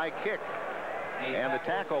the high kick, and the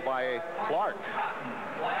tackle by Clark.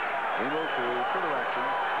 We move to further action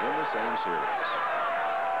in the same series.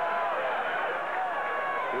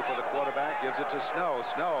 Two for the quarterback, gives it to Snow.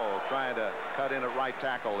 Snow trying to cut in at right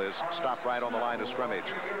tackle, is stopped right on the line of scrimmage.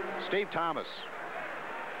 Steve Thomas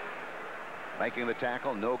making the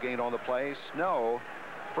tackle, no gain on the play. Snow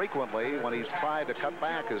frequently, when he's tried to cut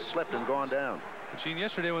back, has slipped and gone down. Gene,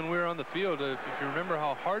 yesterday when we were on the field, if you remember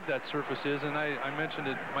how hard that surface is, and I mentioned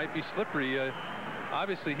it might be slippery,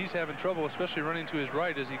 obviously he's having trouble, especially running to his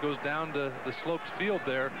right as he goes down to the sloped field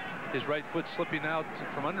there. His right foot slipping out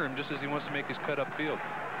from under him just as he wants to make his cut upfield.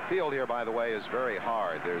 Field here, by the way, is very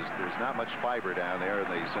hard. There's not much fiber down there in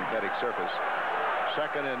the synthetic surface.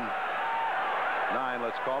 2nd and 9,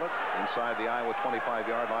 let's call it, inside the Iowa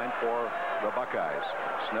 25-yard line for the Buckeyes.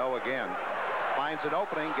 Snow again. Finds an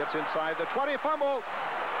opening, gets inside the 20, fumble.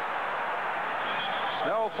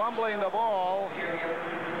 Snow fumbling the ball,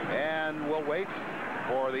 and we'll wait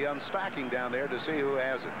for the unstacking down there to see who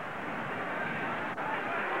has it.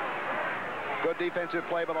 Good defensive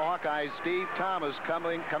play by the Hawkeyes. Steve Thomas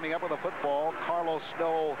coming up with a football. Carlos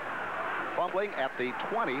Snow fumbling at the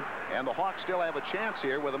 20, and the Hawks still have a chance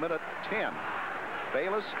here with 1:10.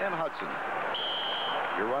 Bayless and Hudson.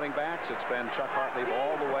 Your running backs, it's been Chuck Hartlieb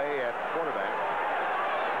all the way at quarterback.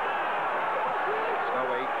 Snow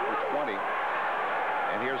 8 for 20.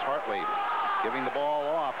 And here's Hartlieb giving the ball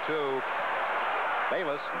off to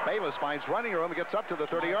Bayless. Bayless finds running room and gets up to the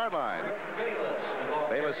 30-yard line.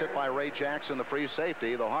 Bayless hit by Ray Jackson, the free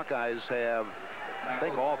safety. The Hawkeyes have, I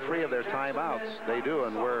think, all 3 of their timeouts. They do,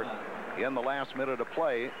 and we're in the last minute of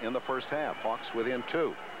play in the first half. Hawks within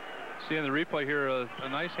 2. See in the replay here a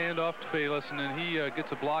nice handoff to Bayless, and then he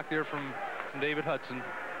gets a block there from David Hudson.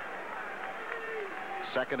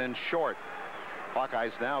 2nd and short.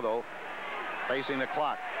 Hawkeyes now, though, facing the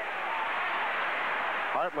clock.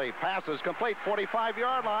 Hartley passes complete,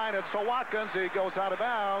 45-yard line. It's to Watkins. He goes out of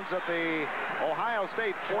bounds at the Ohio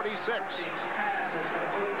State 46.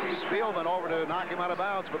 Spielman over to knock him out of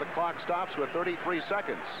bounds, but the clock stops with 33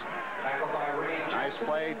 seconds. Nice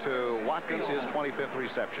play to Watkins, his 25th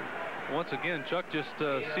reception. Once again, Chuck just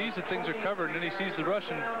sees that things are covered, and then he sees the rush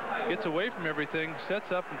and gets away from everything,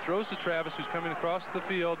 sets up and throws to Travis, who's coming across the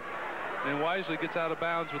field, and wisely gets out of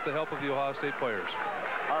bounds with the help of the Ohio State players.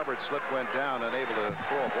 Harvard slip went down, unable to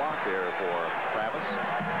throw a block there for Travis.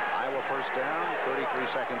 Iowa first down, 33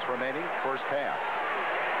 seconds remaining, first half.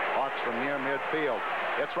 Hawks from near midfield.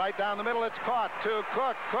 It's right down the middle. It's caught to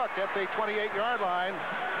Cook. Cook at the 28-yard line.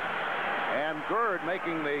 And Gerd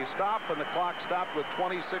making the stop, and the clock stopped with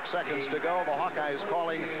 26 seconds to go. The Hawkeyes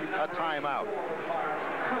calling a timeout.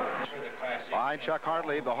 By Chuck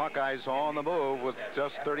Hartlieb, the Hawkeyes on the move with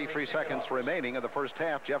just 33 seconds remaining in the first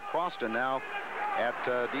half. Jeff Croston now at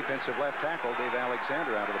defensive left tackle. Dave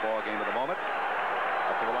Alexander out of the ball game at the moment.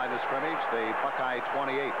 Up to the line of scrimmage, the Buckeye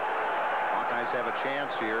 28. Hawkeyes have a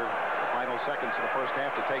chance here, the final seconds of the first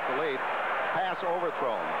half, to take the lead. Pass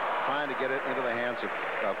overthrown, trying to get it into the hands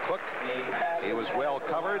of Cook. He was well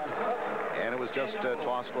covered, and it was just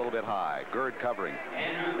tossed a little bit high. Gerd covering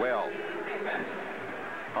well.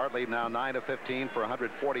 Hartlieb now 9 of 15 for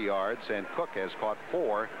 140 yards, and Cook has caught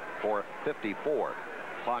 4 for 54.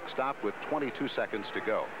 Clock stopped with 22 seconds to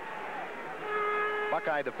go.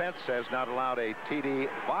 Buckeye defense has not allowed a TD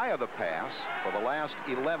via the pass for the last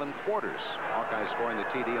 11 quarters. Hawkeye scoring the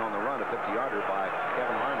TD on the run, a 50-yarder by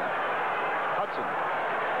Kevin Harmon. Hudson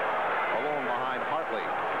alone behind Hartley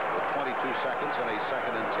with 22 seconds and a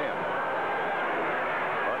 2nd and 10.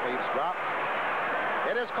 Hartley's drop.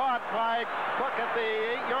 It is caught by Cook at the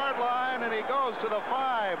 8-yard line, and he goes to the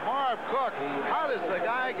 5. Marv Cook. How does the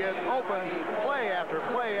guy get open play after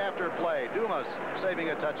play after play? Dumas saving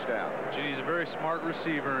a touchdown. Gee, he's a very smart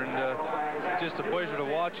receiver, and it's just a pleasure to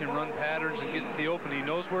watch him run patterns and get the opening. He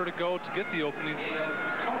knows where to go to get the opening.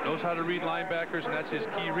 Knows how to read linebackers, and that's his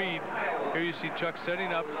key read. Here you see Chuck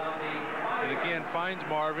setting up, and again finds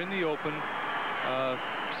Marv in the open.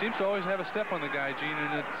 Seems to always have a step on the guy, Gene,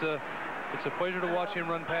 and it's a pleasure to watch him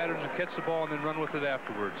run patterns and catch the ball and then run with it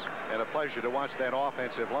afterwards. And a pleasure to watch that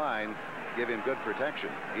offensive line give him good protection.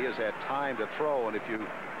 He has had time to throw, and if you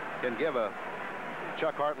can give a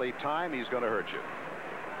Chuck Hartlieb time, he's going to hurt you.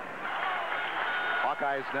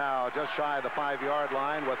 Hawkeyes now just shy of the 5-yard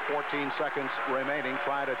line with 14 seconds remaining,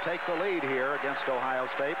 trying to take the lead here against Ohio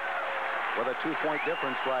State with a 2-point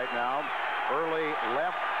difference right now. Early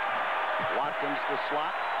left, Watkins the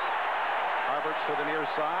slot. Harberts to the near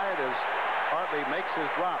side as Hartlieb makes his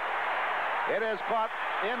drop. It is caught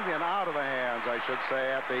in and out of the hands, I should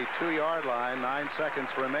say, at the 2-yard line. 9 seconds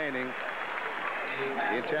remaining.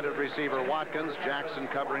 The intended receiver, Watkins. Jackson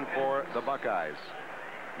covering for the Buckeyes.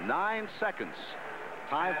 9 seconds.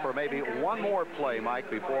 Time for maybe one more play, Mike,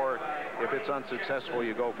 before, if it's unsuccessful,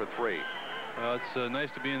 you go for 3. It's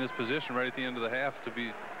nice to be in this position right at the end of the half to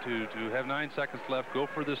have 9 seconds left. Go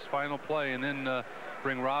for this final play, and then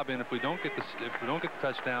bring Rob in. If we don't get the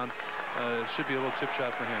touchdown, it should be a little chip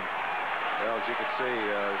shot for him. Well, as you can see,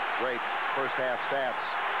 great first half stats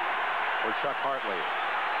for Chuck Hartlieb.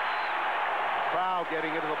 Crowd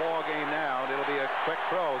getting into the ball game now, and it'll be a quick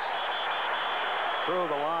throw through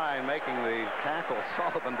the line, making the tackle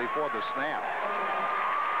Sullivan before the snap.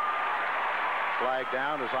 Flag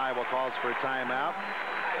down as Iowa calls for a timeout.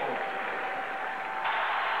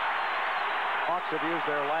 Hawks have used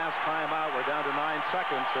their last timeout. We're down to 9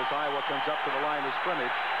 seconds as Iowa comes up to the line of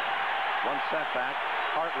scrimmage. One setback.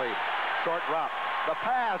 Hartlieb, short drop. The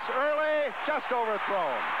pass early, just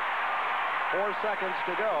overthrown. 4 seconds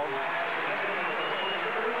to go.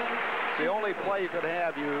 The only play you could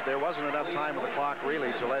have, there wasn't enough time on the clock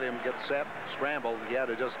really to let him get set, scrambled. He had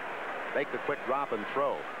to just make the quick drop and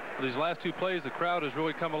throw. These last 2 plays, the crowd has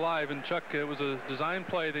really come alive, and Chuck, it was a design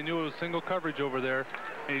play. They knew it was single coverage over there,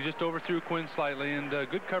 and he just overthrew Quinn slightly, and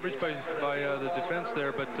good coverage by the defense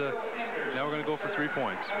there, but now we're going to go for 3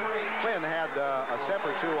 points. Quinn had a step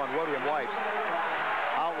or 2 on William White.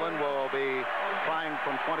 Outland will be trying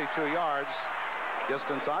from 22 yards.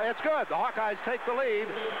 Distance on. It's good. The Hawkeyes take the lead.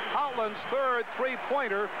 Outland's third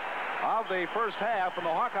 3-pointer of the first half, and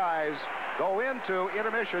the Hawkeyes go into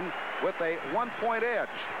intermission with a 1-point edge.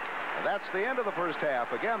 And that's the end of the first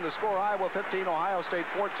half. Again, the score: Iowa 15, Ohio State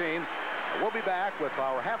 14. We'll be back with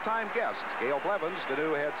our halftime guest, Gail Blevins, the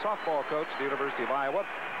new head softball coach at the University of Iowa,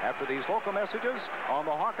 after these local messages on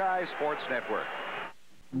the Hawkeye Sports Network.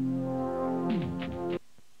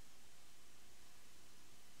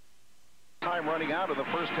 Time running out of the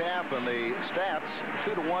first half, and the stats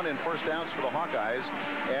 2-1 in first downs for the Hawkeyes,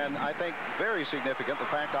 and I think very significant the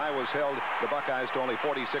fact Iowa's held the Buckeyes to only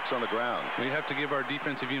 46 on the ground. We have to give our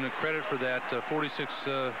defensive unit credit for that. 46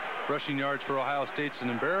 rushing yards for Ohio State's an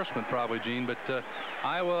embarrassment probably, Gene, but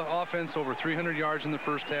Iowa offense over 300 yards in the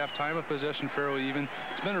first half. Time of possession fairly even.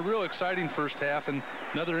 It's been a real exciting first half, and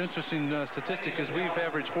another interesting statistic is we've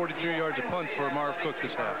averaged 43 yards a punt for Marv Cook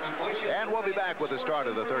this half. And we'll be back with the start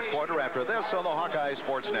of the third quarter after this on the Hawkeye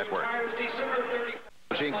Sports Network.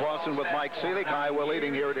 Gene Clausen with Mike Seelig. Iowa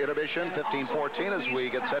leading here at intermission 15-14 as we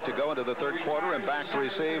get set to go into the third quarter, and back to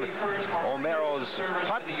receive Omero's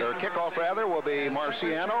punt, or kickoff rather, will be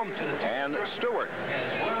Marciano and Stewart.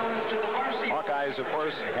 Hawkeyes, of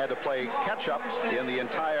course, had to play catch-up in the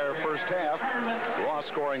entire first half. Ross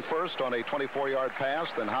scoring first on a 24-yard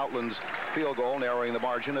pass, then Houtland's field goal narrowing the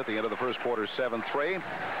margin at the end of the first quarter 7-3.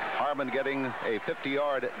 Harmon getting a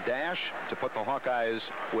 50-yard dash to put the Hawkeyes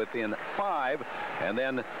within 5, and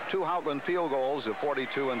then 2 Houtland field goals of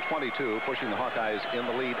 42 and 22, pushing the Hawkeyes in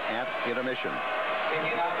the lead at intermission.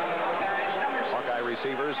 Hawkeye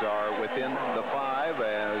receivers are within the 5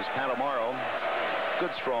 as Panamaro,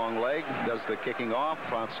 good strong leg, does the kicking off.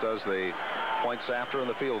 Frantz does the points after and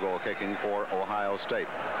the field goal kicking for Ohio State.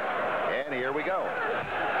 And here we go.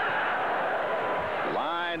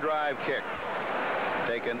 Line drive kick.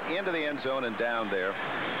 Taken into the end zone and down there.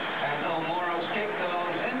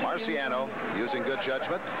 Marciano using good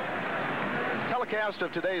judgment. Telecast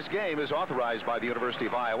of today's game is authorized by the University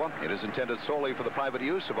of Iowa. It is intended solely for the private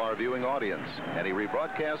use of our viewing audience. Any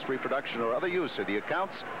rebroadcast, reproduction, or other use of the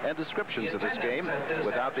accounts and descriptions of this game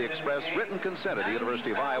without the express written consent of the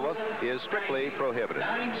University of Iowa is strictly prohibited.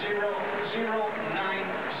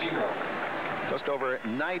 9090. Just over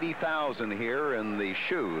 90,000 here in the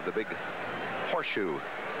shoe, the big Horseshoe,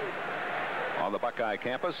 on the Buckeye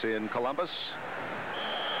campus in Columbus.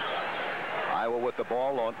 Iowa with the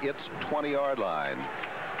ball on its 20-yard line.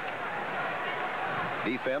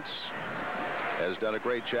 Defense has done a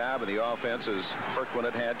great job, and the offense has worked when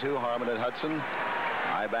it had to. Harmon and Hudson,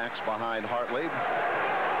 high backs behind Hartlieb, 2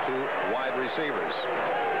 wide receivers.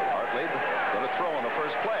 Hartlieb going to throw on the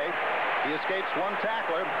first play. He escapes 1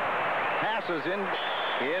 tackler, passes in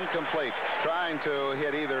Incomplete. Trying to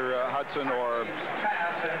hit either Hudson or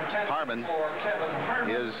Harmon.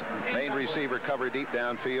 His main receiver covered deep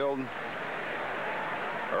downfield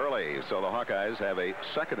early, so the Hawkeyes have a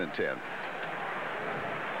 2nd and 10.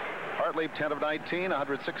 Hartlieb 10 of 19,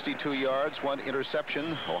 162 yards, 1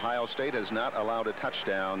 interception. Ohio State has not allowed a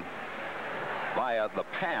touchdown via the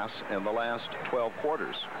pass in the last 12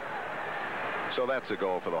 quarters. So that's a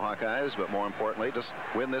goal for the Hawkeyes, but more importantly, just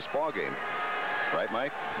win this ball game. Right,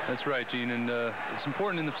 Mike? That's right, Gene, and it's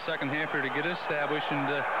important in the second half here to get it established, and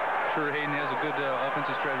sure Hayden has a good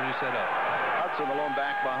offensive strategy set up. Hudson alone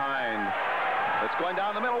back behind. It's going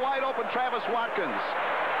down the middle, wide open, Travis Watkins.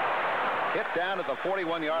 Hit down at the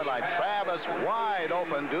 41-yard line. Travis wide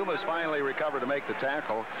open. Dumas finally recovered to make the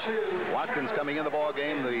tackle. Watkins coming in the ball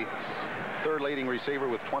game, the 3rd leading receiver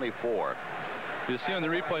with 24. You'll see on the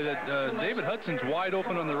replay that David Hudson's wide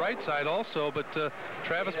open on the right side also, but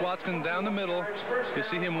Travis Watkins down the middle. You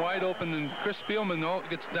see him wide open, and Chris Spielman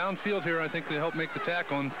gets downfield here, I think, to help make the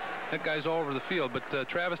tackle, and that guy's all over the field. But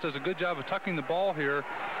Travis does a good job of tucking the ball here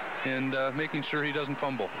and making sure he doesn't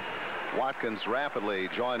fumble. Watkins rapidly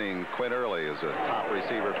joining Quinn Early as a top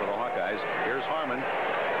receiver for the Hawkeyes. Here's Harmon.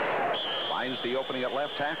 Finds the opening at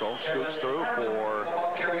left tackle. Scoots through for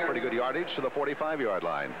pretty good yardage to the 45-yard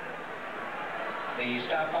line.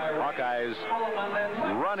 Hawkeyes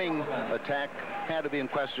running attack had to be in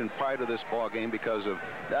question prior to this ball game because of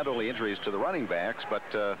not only injuries to the running backs, but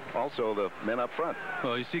also the men up front.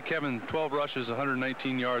 Well, you see Kevin, 12 rushes,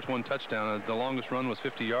 119 yards, 1 touchdown. The longest run was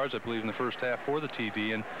 50 yards, I believe, in the first half for the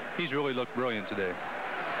TD, and he's really looked brilliant today.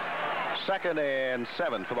 2nd and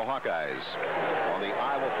 7 for the Hawkeyes on the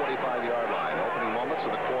Iowa 45-yard line. Opening moments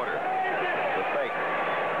of the quarter. The fake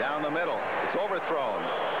down the middle. It's overthrown.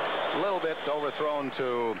 A little bit overthrown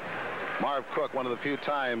to Marv Cook, one of the few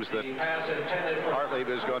times that Hartlieb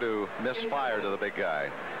is going to misfire to the big guy.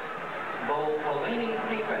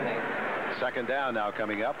 2nd down now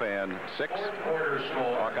coming up, and 6.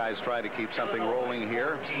 Hawkeyes try to keep something rolling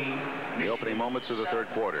here. The opening moments of the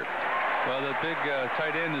 3rd quarter. Well, the big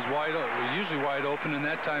tight end is usually wide open, and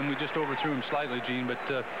that time we just overthrew him slightly, Gene. But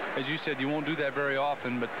as you said, you won't do that very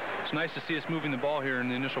often. But it's nice to see us moving the ball here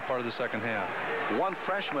in the initial part of the second half. 1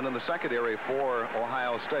 freshman in the secondary for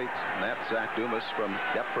Ohio State, and that's Zach Dumas from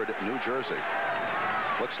Deptford, New Jersey.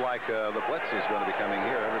 Looks like the blitz is going to be coming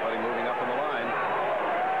here. Everybody moving up on the line.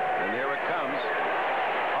 And here it comes.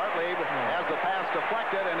 Hartlieb has the pass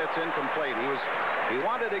deflected, and it's incomplete. He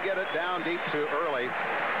wanted to get it down deep too early.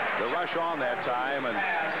 The rush on that time and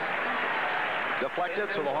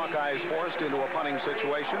deflected, so the Hawkeyes forced into a punting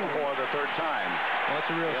situation for the 3rd time. Well,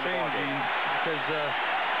 that's a real shame, Gene, because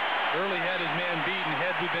Early had his man beat, and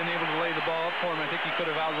had we been able to lay the ball up for him, I think he could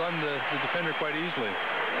have outrun the defender quite easily.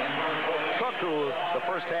 Cook, who the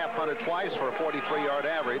first half punted twice for a 43-yard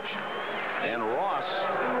average, and Ross,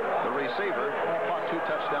 the receiver, caught 2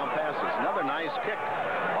 touchdown passes. Another nice kick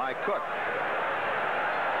by Cook.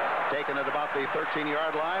 Taken at about the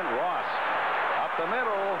 13-yard line. Ross up the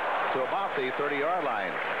middle to about the 30-yard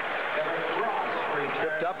line.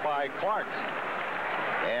 Tripped up by Clark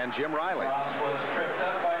and Jim Riley.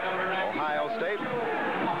 Ohio State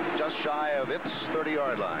just shy of its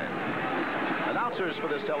 30-yard line. Announcers for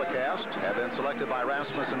this telecast have been selected by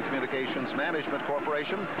Rasmussen Communications Management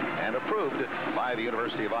Corporation and approved by the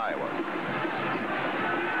University of Iowa.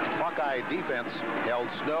 Hawkeye defense held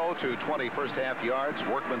Snow to 20 first half yards,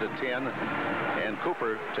 Workman to 10, and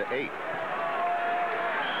Cooper to 8.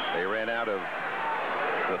 They ran out of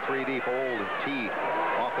the 3-deep old T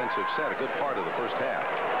offensive set a good part of the first half.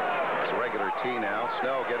 It's a regular T now.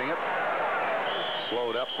 Snow getting it.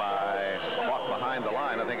 Slowed up by Buck behind the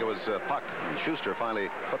line. I think it was Puck. And Schuster finally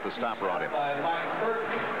put the stopper on him.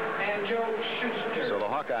 So the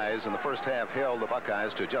Hawkeyes in the first half held the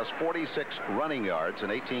Buckeyes to just 46 running yards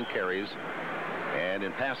and 18 carries. And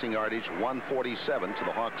in passing yardage, 147 to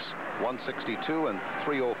the Hawks, 162 and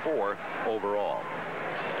 304 overall.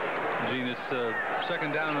 Gene, it's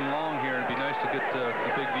 2nd down and long here. It'd be nice to get a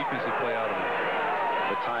big defensive play out of him.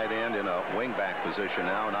 The tight end in a wingback position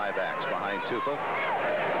now, and Ivax behind Tufa.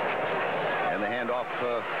 And the handoff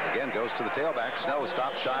again goes to the tailback. Snow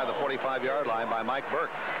stopped shy of the 45-yard line by Mike Burke.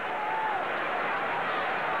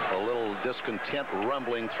 A little discontent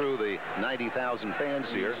rumbling through the 90,000 fans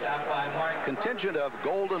here. Contingent of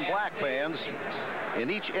gold and black fans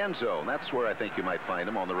in each end zone. That's where I think you might find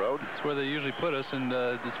them on the road. That's where they usually put us, and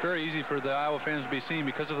it's very easy for the Iowa fans to be seen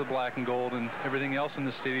because of the black and gold, and everything else in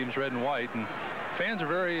the stadium's red and white. And fans are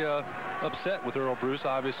very upset with Earle Bruce,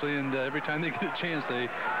 obviously, and every time they get a chance, they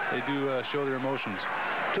do show their emotions.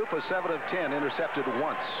 Tupa 7 of 10, intercepted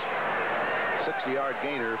once. 60-yard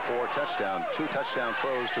gainer for touchdown. 2 touchdown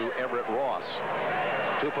throws to Everett Ross.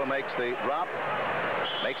 Tupa makes the drop,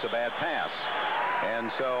 makes a bad pass.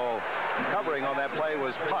 And so covering on that play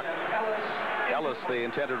was Puck. Ellis, the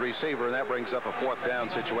intended receiver, and that brings up a 4th down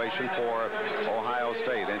situation for Ohio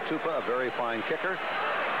State. And Tupa, a very fine kicker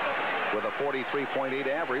with a 43.8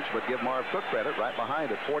 average, but give Marv Cook credit right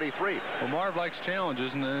behind at 43. Well, Marv likes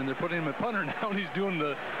challenges, and they're putting him at punter now, and he's doing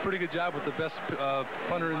the pretty good job with the best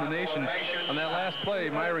punter in the nation. On that last play,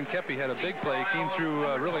 Myron Kepi had a big play, came through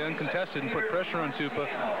really uncontested and put pressure on Tupa,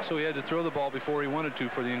 so he had to throw the ball before he wanted to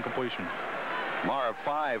for the incompletion. Marv,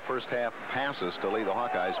 5 first-half passes to lead the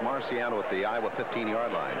Hawkeyes. Marciano at the Iowa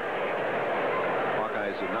 15-yard line.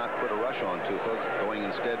 Hawkeyes did not put a rush on Tupa, going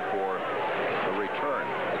instead for the return.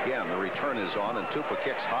 Again, the return is on, and Tupa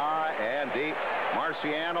kicks high and deep.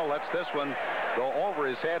 Marciano lets this one go over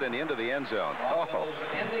his head and into the end zone. Oh.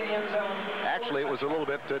 Actually, it was a little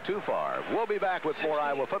bit too far. We'll be back with more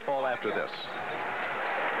Iowa football after this.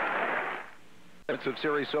 Defensive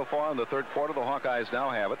series so far in the 3rd quarter. The Hawkeyes now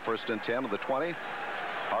have it. 1st and 10 of the 20.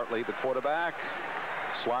 Hartlieb, the quarterback.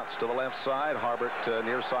 Slots to the left side. Harbert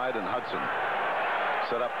near side, and Hudson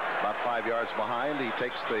set up about 5 yards behind. He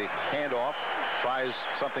takes the handoff, tries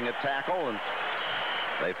something at tackle, and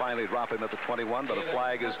they finally drop him at the 21, but a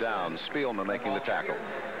flag is down. Spielman making the tackle.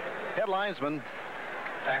 Head linesman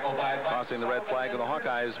tossing the red flag, and the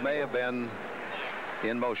Hawkeyes may have been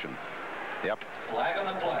in motion. Yep. Flag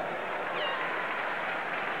on the play.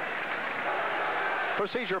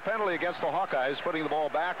 Procedure penalty against the Hawkeyes, putting the ball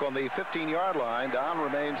back on the 15-yard line. Down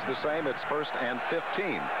remains the same. It's 1st and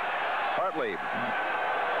 15. Hartlieb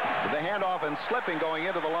with the handoff and slipping going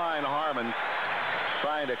into the line. Harmon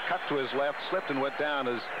trying to cut to his left, slipped and went down.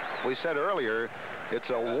 As we said earlier, it's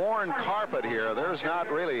a worn carpet here. There's not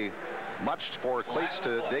really much for cleats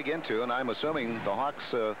to dig into, and I'm assuming the Hawks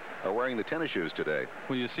are wearing the tennis shoes today.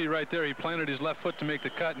 Well, you see right there, he planted his left foot to make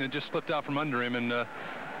the cut, and it just slipped out from under him, and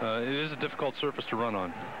it is a difficult surface to run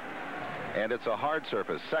on. And it's a hard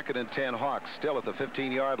surface. 2nd and 10 Hawks still at the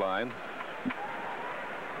 15-yard line.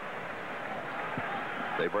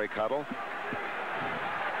 They break huddle.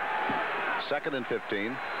 2nd and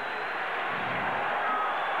 15.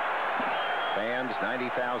 Fans,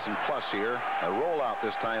 90,000 plus here. A rollout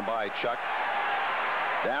this time by Chuck.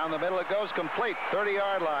 Down the middle it goes, complete.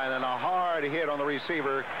 30-yard line, and a hard hit on the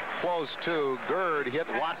receiver. Close to Gerd, hit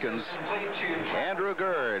Watkins. Andrew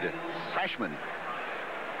Gerd, freshman.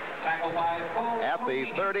 At the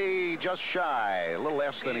 30, just shy. A little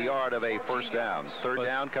less than a yard of a 1st down. 3rd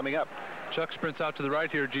down coming up. Chuck sprints out to the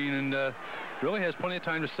right here, Gene, and really has plenty of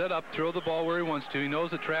time to set up, throw the ball where he wants to. He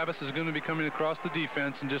knows that Travis is going to be coming across the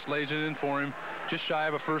defense and just lays it in for him. Just shy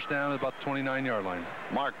of a 1st down at about the 29-yard line.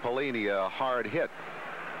 Mark Pelini, a hard hit,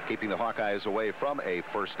 keeping the Hawkeyes away from a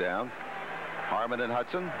 1st down. Harmon and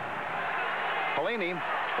Hudson. Pelini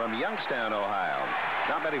from Youngstown, Ohio.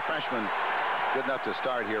 Not many freshmen good enough to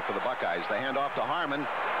start here for the Buckeyes. They hand off to Harmon.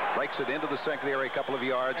 Breaks it into the secondary, a couple of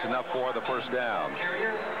yards, enough for the 1st down.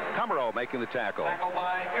 Kummerow making the tackle.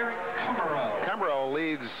 Kummerow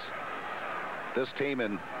leads this team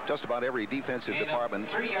in just about every defensive department.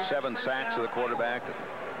 7 sacks of the quarterback,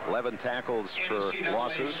 11 tackles for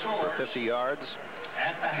losses for 50 yards.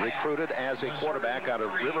 Recruited as a quarterback out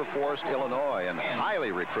of River Forest, Illinois, and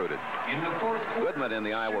highly recruited. Goodman in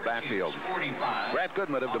the Iowa backfield. Brad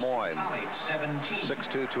Goodman of Des Moines.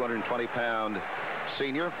 6'2", 220-pound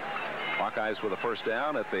senior. Hawkeyes with a 1st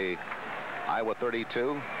down at the Iowa 32.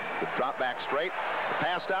 The drop back straight. The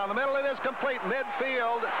pass down the middle. It is complete.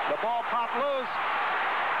 Midfield. The ball popped loose.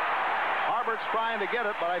 Harbert's trying to get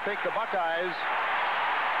it, but I think the Buckeyes...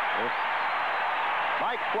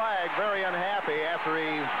 Mike Flagg very unhappy after he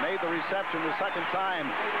made the reception the 2nd time.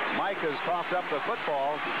 Mike has coughed up the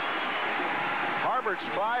football. Harbert's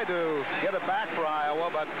tried to get it back for Iowa,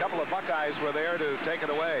 but a couple of Buckeyes were there to take it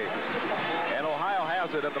away. And Ohio has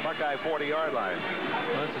it at the Buckeye 40-yard line.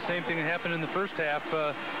 Well, it's the same thing that happened in the 1st half.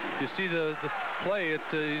 You see the play.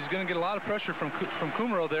 He's going to get a lot of pressure from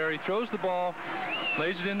Kummerow there. He throws the ball,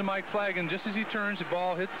 lays it into Mike Flagg, and just as he turns, the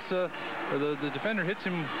ball hits, or the defender hits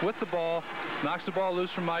him with the ball, knocks the ball loose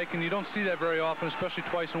from Mike, and you don't see that very often, especially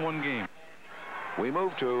twice in one game. We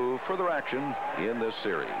move to further action in this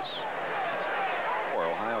series.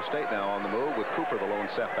 Ohio State now on the move with Cooper, the lone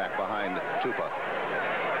setback behind Tupa.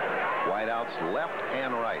 Wideouts left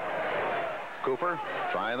and right. Cooper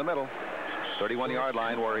try in the middle. 31-yard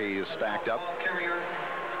line where he is stacked up.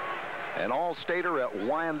 An all-stater at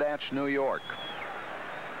Wyandotte, New York.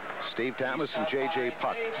 Steve Thomas and J.J.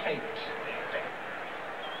 Puck.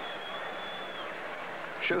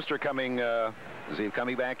 Schuster coming. Is he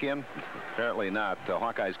coming back in? Apparently not.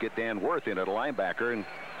 Hawkeyes get Dan Worth in at a linebacker, and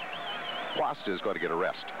Wast is going to get a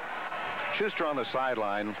rest. Schuster on the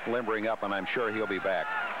sideline, limbering up, and I'm sure he'll be back.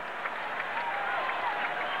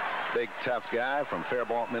 Big, tough guy from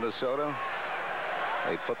Faribault, Minnesota.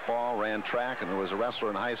 Played football, ran track, and was a wrestler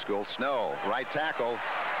in high school. Snow, right tackle,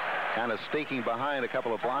 kind of sneaking behind a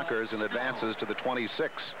couple of blockers and advances to the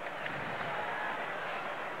 26.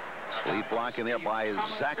 Lead block in there by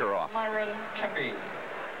Zakharoff.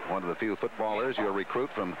 One of the few footballers you'll recruit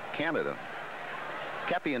from Canada.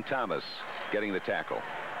 Kepi and Thomas getting the tackle.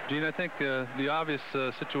 Gene, I think the obvious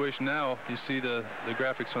situation now, you see the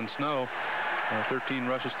graphics on Snow, 13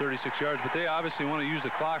 rushes, 36 yards, but they obviously want to use the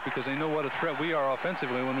clock because they know what a threat we are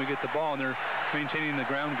offensively when we get the ball, and they're maintaining the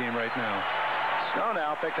ground game right now. Snow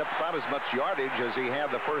now picked up about as much yardage as he had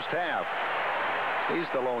the first half. He's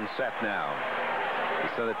the lone set now.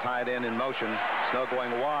 Instead of tight end in motion, Snow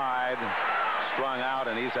going wide, strung out,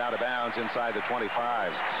 and he's out of bounds inside the 25.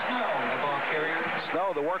 Snow, the ball carrier.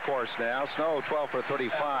 Snow, the workhorse now. Snow 12 for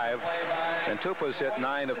 35, and Tupa's hit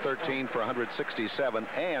 9 of 13 for 167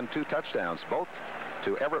 and 2 touchdowns, both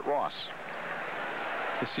to Everett Ross.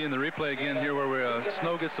 You see in the replay again here where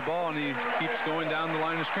Snow gets the ball and he keeps going down the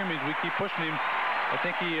line of scrimmage. We keep pushing him. I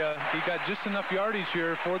think he got just enough yardage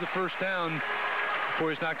here for the first down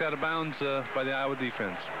before he's knocked out of bounds by the Iowa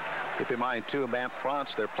defense. Keep in mind, too, Matt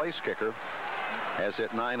Frantz, their place kicker, has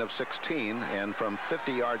hit 9 of 16, and from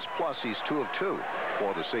 50 yards plus, he's 2 of 2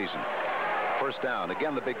 for the season. First down.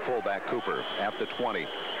 Again, the big fullback, Cooper, at the 20.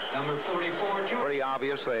 Number 44, George. Pretty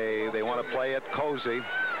obvious they want to play it cozy.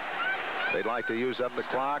 They'd like to use up the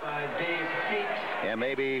clock, and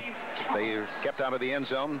maybe they kept out of the end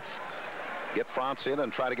zone. Get Frantz in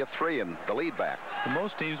and try to get 3 and the lead back.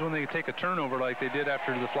 Most teams, when they take a turnover like they did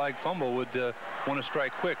after the flag fumble, would want to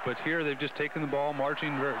strike quick. But here they've just taken the ball,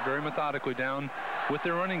 marching very methodically down with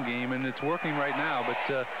their running game, and it's working right now.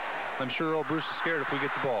 But I'm sure Earle Bruce is scared if we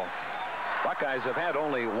get the ball. Buckeyes have had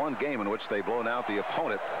only one game in which they've blown out the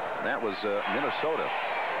opponent, and that was Minnesota.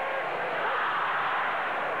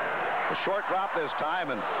 A short drop this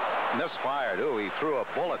time and misfired. Ooh, he threw a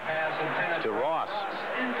bullet to Ross.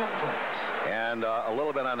 And a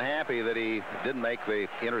little bit unhappy that he didn't make the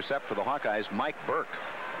intercept for the Hawkeyes, Mike Burke.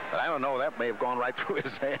 But I don't know, that may have gone right through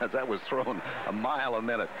his hands. That was thrown a mile a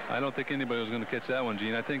minute. I don't think anybody was going to catch that one,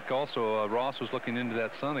 Gene. I think also Ross was looking into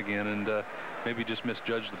that sun again and maybe just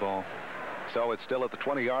misjudged the ball. So it's still at the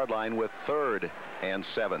 20-yard line with 3rd and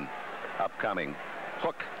 7 upcoming.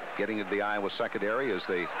 Hook getting into the Iowa secondary as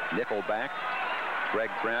the nickel back. Greg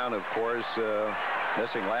Brown, of course,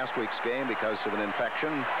 missing last week's game because of an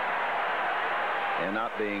infection and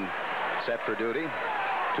not being set for duty.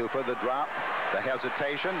 Tupa, the drop, the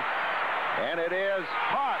hesitation, and it is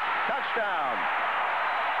caught. Touchdown.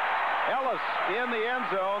 Ellis in the end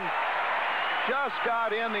zone. Just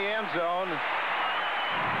got in the end zone.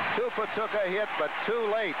 Tupa took a hit, but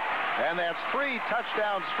too late. And that's 3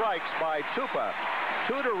 touchdown strikes by Tupa.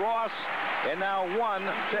 2 to Ross, and now 1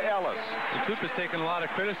 to Ellis. Tupa's taken a lot of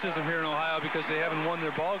criticism here in Ohio because they haven't won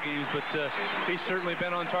their ball games, but he's certainly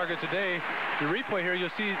been on target today. The replay here, you'll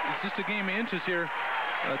see it's just a game of inches here.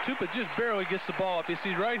 Tupa just barely gets the ball up. You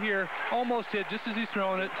see right here, almost hit just as he's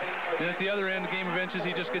throwing it. And at the other end, game of inches,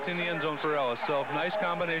 he just gets in the end zone for Ellis. So nice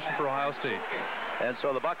combination for Ohio State. And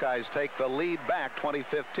so the Buckeyes take the lead back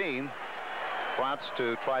 2015. Frantz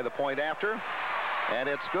to try the point after. And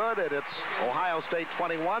it's good, and it's Ohio State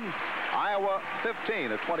 21, Iowa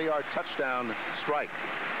 15, a 20-yard touchdown strike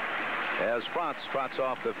as Frantz trots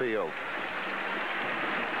off the field.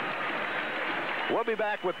 We'll be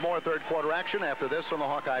back with more third quarter action after this on the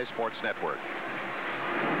Hawkeye Sports Network.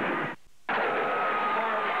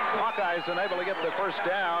 Hawkeyes unable to get the first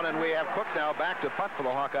down, and we have Cook now back to punt for the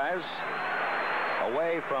Hawkeyes.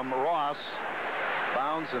 Away from Ross.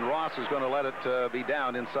 Bounds, and Ross is going to let it be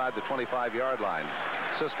down inside the 25-yard line.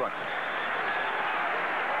 Sistrunk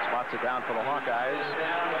spots it down for the Hawkeyes.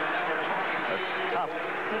 A tough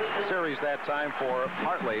series that time for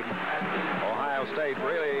Hartlieb. Ohio State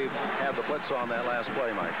really had the blitz on that last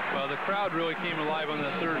play, Mike. Well, the crowd really came alive on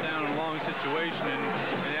the 3rd down and long situation, and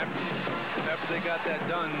after they got that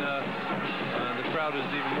done, the crowd is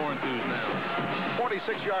even more enthused now.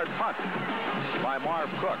 46-yard punt by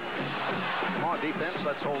Marv Cook. On defense,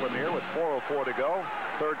 let's hold him here with 4:04 to go,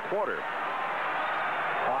 third quarter.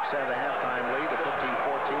 Hawks have a halftime lead at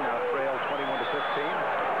 15-14, now trail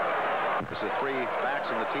 21-15. This is 3 backs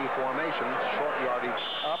in the T formation, short yardage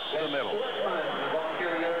up the middle.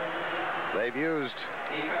 They've used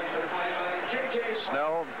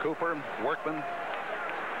Snow, Cooper, Workman,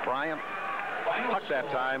 Bryant, Puck that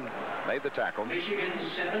time made the tackle. Michigan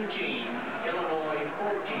 17, Illinois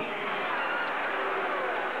 14.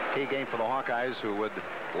 Key game for the Hawkeyes, who would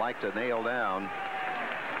like to nail down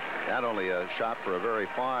not only a shot for a very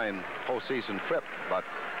fine postseason trip, but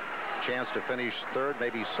chance to finish third,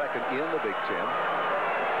 maybe second in the Big Ten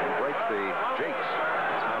and break the jinx.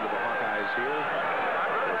 It's down to the Hawkeyes here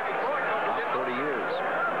for about 30 years.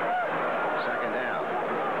 Second down.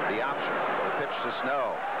 The option. The pitch to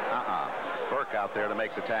Snow. Burke out there to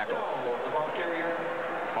make the tackle.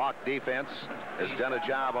 Hawk defense has done a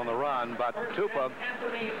job on the run, but Tupa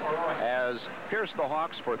has pierced the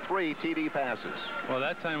Hawks for 3 TD passes. Well,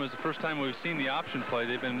 that time was the first time we've seen the option play.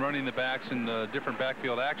 They've been running the backs in different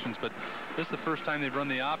backfield actions, but this is the first time they've run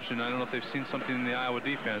the option. I don't know if they've seen something in the Iowa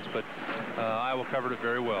defense, but Iowa covered it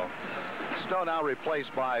very well. Snow now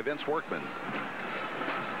replaced by Vince Workman,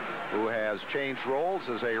 who has changed roles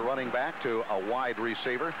as a running back to a wide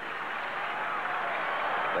receiver.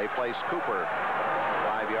 They place Cooper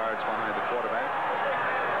 5 yards behind the quarterback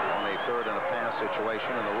on a third and a pass situation,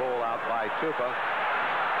 and the rollout by Tupa.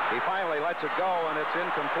 He finally lets it go, and it's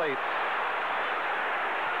incomplete.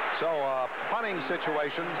 So a punting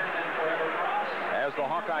situation as the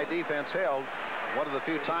Hawkeye defense held. One of the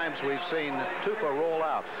few times we've seen Tupa roll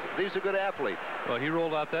out. He's a good athlete. Well, he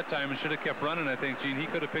rolled out that time and should have kept running, I think, Gene. He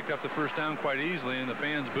could have picked up the first down quite easily, and the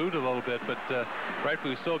fans booed a little bit, but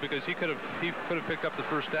rightfully so, because he could have picked up the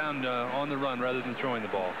first down on the run rather than throwing the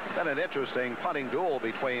ball. Then an interesting punting duel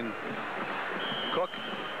between Cook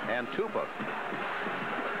and Tupa.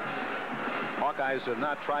 Hawkeyes have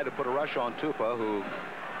not tried to put a rush on Tupa, who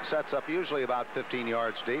sets up usually about 15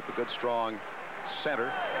 yards deep, a good strong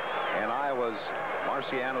center. And Iowa's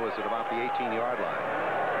Marciano is at about the 18-yard line.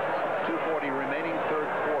 2:40 remaining, third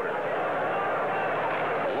quarter.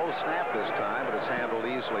 A low snap this time, but it's handled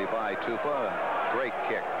easily by Tupa. Great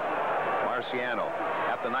kick. Marciano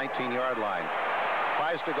at the 19-yard line.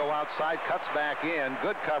 Tries to go outside, cuts back in.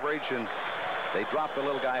 Good coverage, and they drop the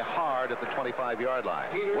little guy hard at the 25-yard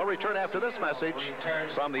line. We'll return after this message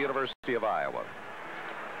from the University of Iowa.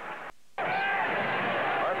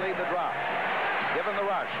 Hartlieb the drop. Given the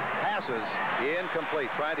rush, passes, incomplete,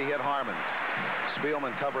 trying to hit Harmon.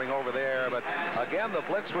 Spielman covering over there, but again the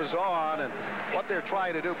blitz was on, and what they're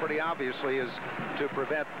trying to do pretty obviously is to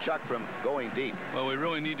prevent Chuck from going deep. Well, we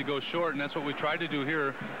really need to go short, and that's what we tried to do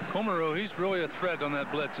here. Komaru, he's really a threat on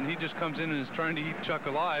that blitz, and he just comes in and is trying to keep Chuck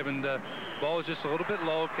alive, and ball is just a little bit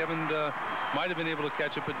low. Kevin might have been able to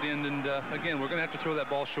catch up at the end, and again, we're going to have to throw that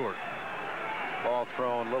ball short. Ball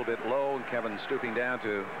thrown a little bit low, and Kevin stooping down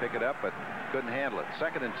to pick it up, but couldn't handle it.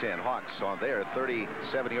 2nd and 10. Hawks on their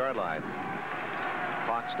 37-yard line.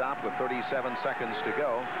 Clock stopped with 37 seconds to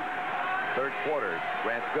go. Third quarter.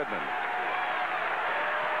 Grant Goodman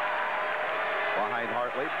behind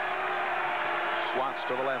Hartlieb. Slots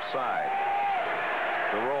to the left side.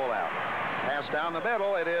 The rollout. Pass down the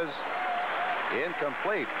middle. It is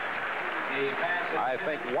incomplete. I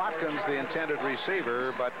think Watkins, the intended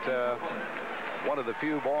receiver, but one of the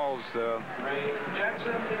few balls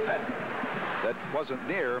that wasn't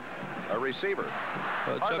near a receiver.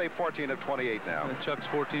 Hartlieb 14 of 28 now. Chuck's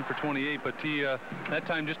 14 for 28, but he that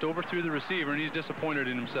time just overthrew the receiver, and he's disappointed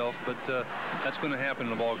in himself, but that's going to happen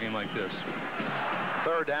in a ball game like this.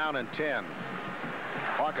 3rd down and 10.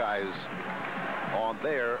 Hawkeyes on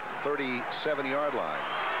their 37-yard line.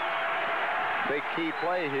 Big key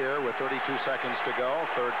play here with 32 seconds to go,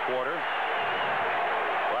 third quarter.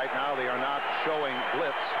 Right now they are not showing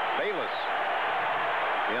blitz. Bayless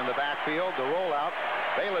in the backfield, the rollout.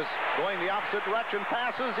 Bayless going the opposite direction,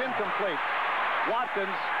 passes incomplete.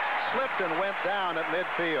 Watkins slipped and went down at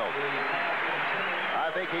midfield.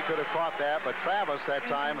 I think he could have caught that, but Travis that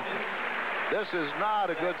time, this is not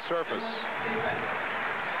a good surface.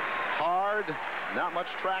 Hard, not much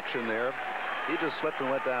traction there. He just slipped and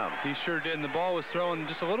went down. He sure did, and the ball was thrown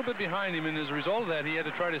just a little bit behind him, and as a result of that, he had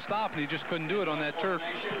to try to stop, and he just couldn't do it on that turf,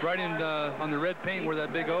 right in on the red paint where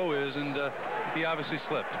that big O is, and he obviously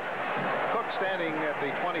slipped. Cook standing at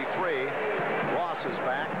the 23. Ross is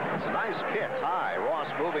back. It's a nice kick high. Ross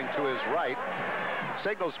moving to his right.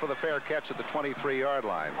 Signals for the fair catch at the 23-yard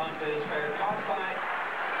line.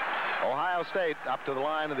 Ohio State up to the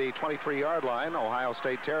line of the 23-yard line. Ohio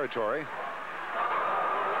State territory.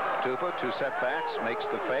 Tupa, 2 setbacks, makes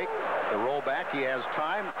the fake. The roll back, he has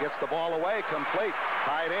time, gets the ball away, complete,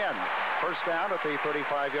 tied in. First down at the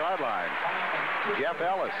 35-yard line. Jeff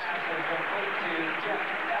Ellis.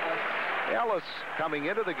 Ellis, coming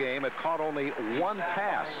into the game, had caught only one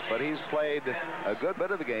pass, but he's played a good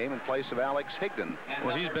bit of the game in place of Alex Higdon.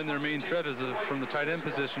 Well, he's been their main threat from the tight end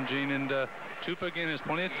position, Gene, and Tupa again has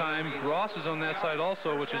plenty of time. Ross is on that side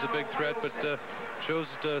also, which is a big threat, but chose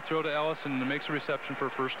to throw to Ellis and makes a reception for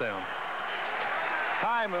a first down.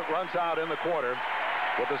 Time runs out in the quarter.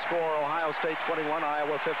 With the score, Ohio State 21,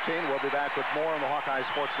 Iowa 15. We'll be back with more on the Hawkeye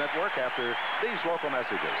Sports Network after these local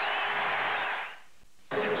messages.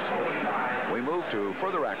 We move to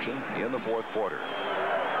further action in the fourth quarter.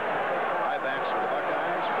 High backs for the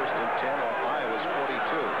Buckeyes. First and 10 on Iowa's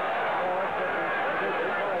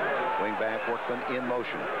 42. Wingback Workman in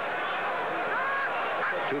motion.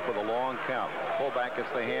 2 for the long count. Fullback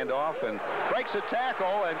gets the handoff and breaks a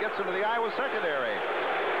tackle and gets into the Iowa secondary.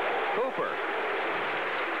 Cooper.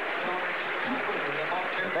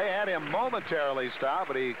 They had him momentarily stopped,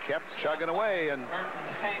 but he kept chugging away and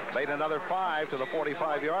made another 5 to the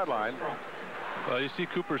 45-yard line. Well, you see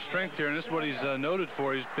Cooper's strength here, and this is what he's noted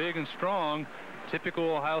for. He's big and strong, typical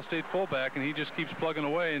Ohio State fullback, and he just keeps plugging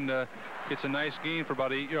away and gets a nice gain for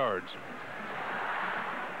about 8 yards.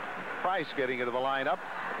 Price getting into the lineup.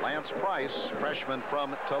 Lance Price, freshman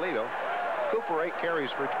from Toledo. Cooper 8 carries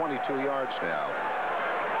for 22 yards now.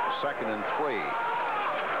 2nd and 3.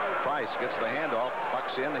 Price gets the handoff,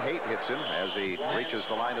 bucks in, Haight hits him as he reaches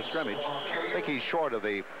the line of scrimmage. I think he's short of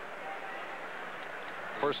the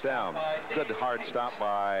first down. Good hard stop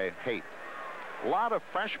by Haight. A lot of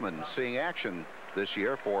freshmen seeing action this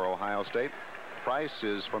year for Ohio State. Price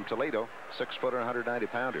is from Toledo, 6-footer,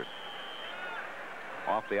 190-pounder.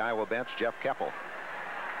 Off the Iowa bench, Jeff Keppel.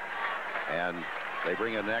 And they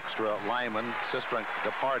bring in an extra lineman, Sistrunk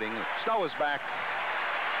departing. Snow is back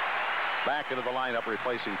into the lineup,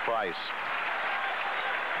 replacing Price.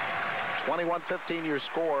 21-15 your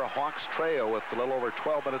score. Hawks trail with a little over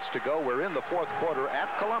 12 minutes to go. We're in the fourth quarter at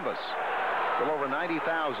Columbus. A little over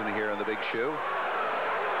 90,000 here in the Big Shoe.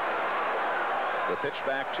 The pitch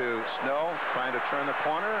back to Snow, trying to turn the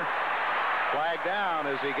corner. Flag down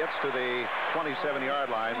as he gets to the 27-yard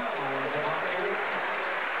line.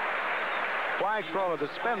 Flag thrown.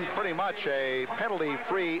 It's been pretty much a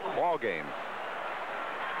penalty-free ball game.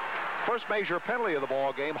 First major penalty of the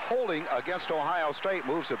ball game, holding against Ohio State,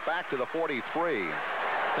 moves it back to the 43.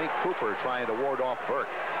 I think Cooper trying to ward off Burke.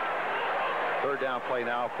 Third down play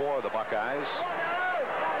now for the Buckeyes.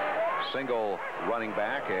 Single running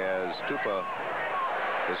back as Tupa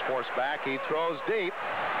is forced back. He throws deep,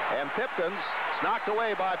 and Pipkins is knocked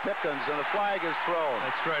away by Pipkins, and the flag is thrown.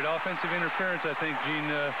 That's right. Offensive interference, I think, Gene.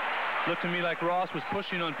 Looked to me like Ross was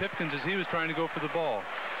pushing on Pipkins as he was trying to go for the ball.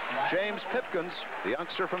 James Pipkins, the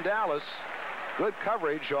youngster from Dallas, good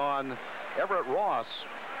coverage on Everett Ross,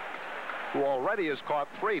 who already has caught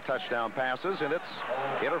 3 touchdown passes, and it's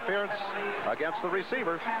interference against the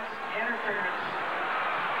receiver.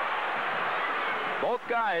 Both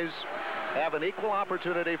guys have an equal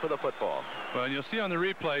opportunity for the football. Well, and you'll see on the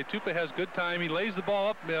replay, Tupa has good time. He lays the ball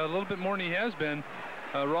up a little bit more than he has been.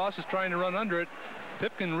 Ross is trying to run under it.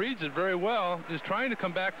 Pipkin reads it very well, is trying to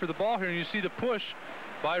come back for the ball here, and you see the push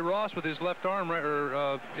by Ross with his left arm right,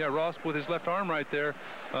 Ross with his left arm right there,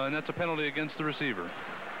 and that's a penalty against the receiver.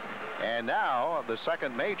 And now the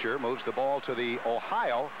second major moves the ball to the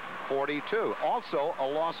Ohio 42. Also a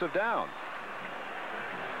loss of down.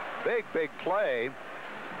 Big play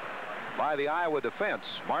by the Iowa defense.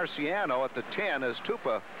 Marciano at the 10 as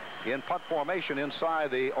Tupa in punt formation inside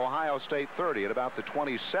the Ohio State 30 at about the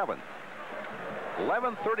 27.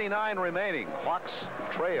 11:39 remaining. Hawks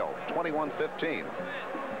trail 21-15.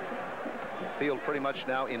 Field pretty much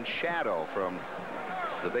now in shadow from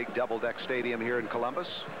the big double-deck stadium here in Columbus.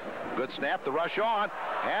 Good snap, the rush on,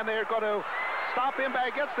 and they're going to stop him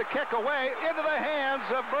back. Gets the kick away into the hands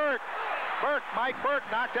of Burke. Mike Burke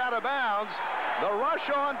knocked out of bounds. The rush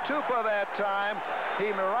on Tupa that time.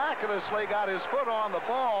 He miraculously got his foot on the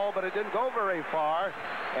ball, but it didn't go very far.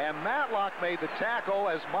 And Matlock made the tackle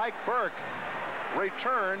as Mike Burke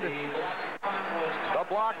returned the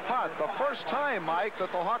block punt. The first time, Mike,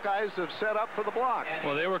 that the Hawkeyes have set up for the block.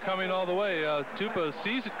 Well, they were coming all the way. Tupa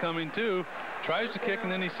sees it coming too, tries to kick,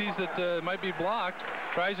 and then he sees that it might be blocked,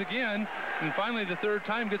 tries again, and finally the third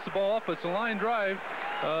time gets the ball up. It's a line drive.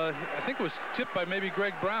 I think it was tipped by maybe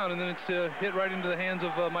Greg Brown, and then it's hit right into the hands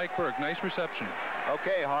of Mike Burke. Nice reception.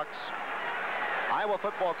 Okay, Hawks. Iowa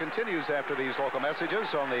football continues after these local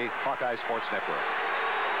messages on the Hawkeye Sports Network.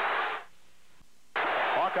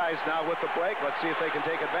 Hawkeyes now with the break. Let's see if they can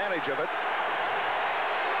take advantage of it.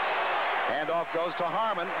 Handoff goes to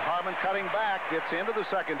Harmon. Harmon cutting back, gets into the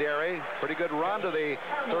secondary. Pretty good run to the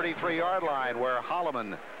 33-yard line where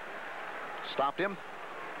Holloman stopped him.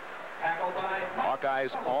 Tackled by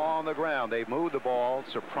Hawkeyes on the ground. They've moved the ball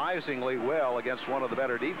surprisingly well against one of the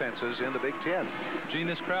better defenses in the Big Ten. Gene,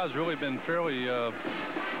 this crowd's really been fairly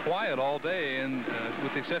quiet all day, and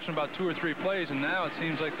with the exception of about 2 or 3 plays, and now it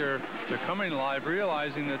seems like they're coming alive,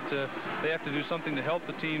 realizing that they have to do something to help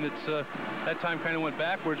the team that's that time kind of went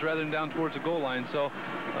backwards rather than down towards the goal line. So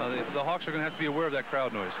the Hawks are going to have to be aware of that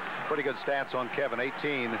crowd noise. Pretty good stats on Kevin.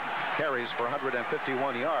 18 carries for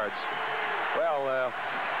 151 yards. Well,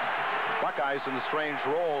 Buckeyes in the strange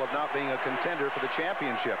role of not being a contender for the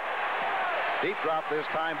championship. Deep drop this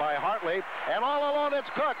time by Hartlieb, and all alone it's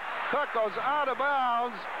Cook. Cook goes out of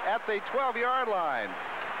bounds at the 12-yard line.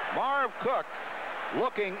 Marv Cook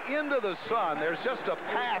looking into the sun. There's just a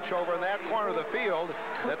patch over in that corner of the field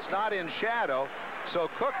that's not in shadow. So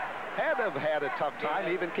Cook had to have had a tough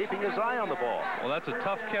time even keeping his eye on the ball. Well, that's a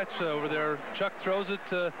tough catch over there. Chuck throws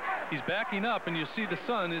it. He's backing up, and you see the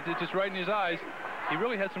sun. It's just right in his eyes. He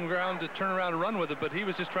really had some ground to turn around and run with it, but he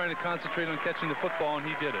was just trying to concentrate on catching the football, and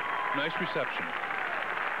he did it. Nice reception.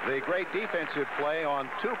 The great defensive play on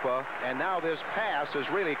Tupa, and now this pass has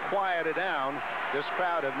really quieted down this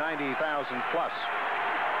crowd of 90,000 plus.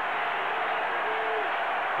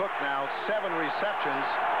 Cook now 7 receptions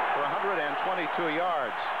for 122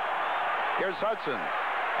 yards. Here's Hudson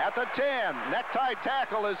at the 10. Necktie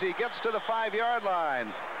tackle as he gets to the 5-yard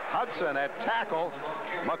line. Hudson at tackle.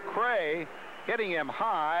 McCray hitting him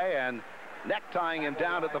high and necktying him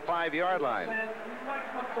down at the 5-yard line.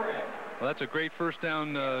 Well, that's a great first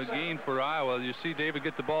down gain for Iowa. You see David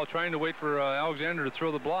get the ball, trying to wait for Alexander to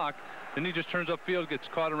throw the block. Then he just turns upfield, gets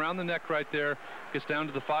caught around the neck right there, gets down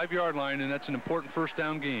to the 5-yard line, and that's an important first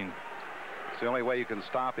down gain. It's the only way you can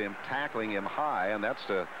stop him, tackling him high, and that's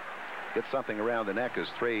to get something around the neck as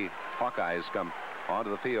 3 Hawkeyes come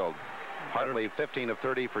onto the field. Hartlieb 15 of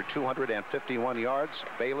 30 for 251 yards.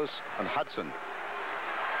 Bayless and Hudson.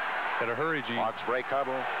 Gotta hurry, Gene. Hawks break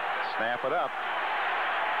huddle, snap it up.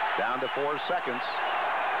 Down to 4 seconds.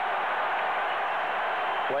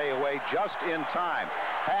 Play away just in time.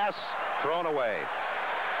 Pass thrown away.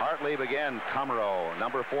 Hartlieb again. Comro,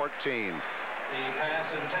 number 14. the pass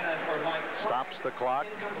intended for Mike Stops the clock.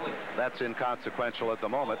 That's inconsequential at the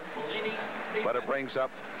moment, but it brings up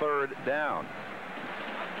 3rd down.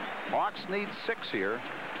 Hawks need 6 here,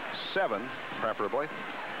 7 preferably,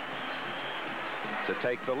 to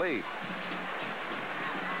take the lead.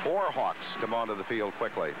 4 Hawks come onto the field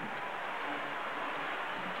quickly.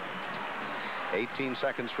 18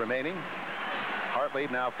 seconds remaining.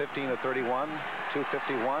 Hartlieb now 15 of 31,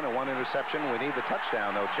 251, and 1 interception. We need the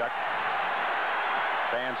touchdown, though, Chuck.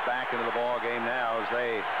 Fans back into the ball game now as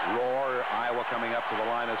they roar. Iowa coming up to the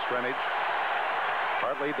line of scrimmage.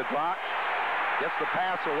 Hartlieb the drop. Gets the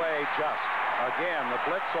pass away just. Again, the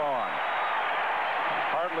blitz on.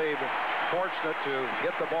 Hartlieb fortunate to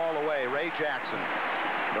get the ball away. Ray Jackson,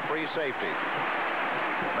 the free safety,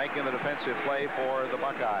 making the defensive play for the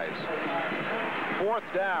Buckeyes. 4th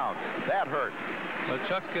down. That hurt. Well,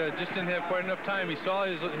 Chuck just didn't have quite enough time. He saw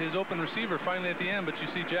his open receiver finally at the end, but you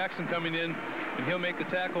see Jackson coming in, and he'll make the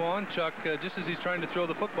tackle on Chuck just as he's trying to throw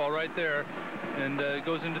the football right there, and it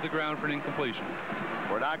goes into the ground for an incompletion.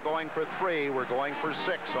 We're not going for 3. We're going for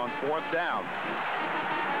 6 on 4th down.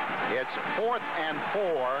 It's 4th and 4,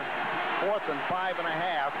 4th and 5.5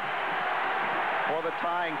 for the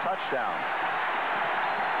tying touchdown.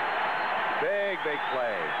 Big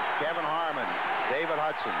play. Kevin Harmon, David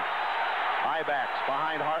Hudson. High backs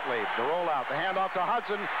behind Hartlieb. The rollout, the handoff to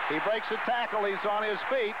Hudson. He breaks the tackle. He's on his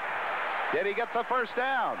feet. Did he get the first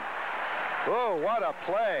down? Oh, what a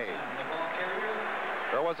play.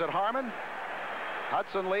 Or was it Harmon?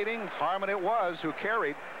 Hudson leading. Harmon it was who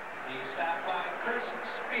carried. He's stopped by Chris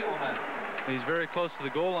Spielman. He's very close to the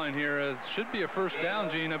goal line here. It should be a first down,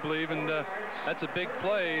 Gene, I believe, and that's a big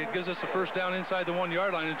play. It gives us a first down inside the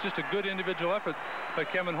 1-yard line. It's just a good individual effort by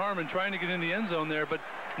Kevin Harmon trying to get in the end zone there, but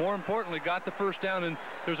more importantly, got the first down, and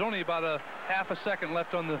there's only about a half a second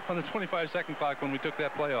left on the 25-second clock when we took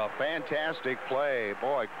that play off. Fantastic play.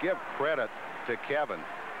 Boy, give credit to Kevin.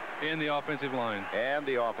 And the offensive line. And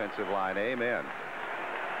the offensive line. Amen.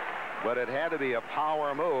 But it had to be a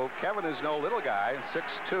power move. Kevin is no little guy,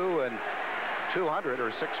 6'2" and 200, or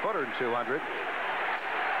 6-footer and 200.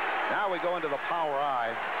 Now we go into the power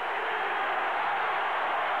eye.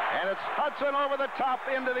 And it's Hudson over the top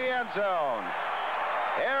into the end zone.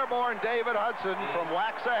 Airborne David Hudson from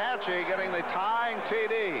Waxahachie getting the tying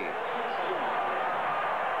TD.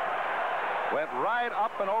 Went right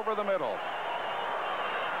up and over the middle.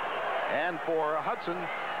 And for Hudson,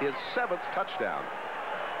 his 7th touchdown.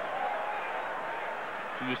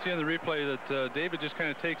 You see on the replay that David just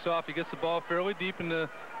kind of takes off. He gets the ball fairly deep in the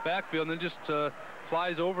backfield and then just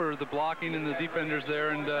flies over the blocking and the defenders there,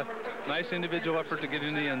 and nice individual effort to get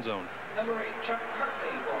in the end zone. Number 8, Chuck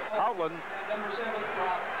Hartlieb. Outland,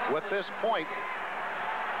 with this point,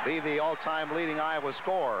 be the all-time leading Iowa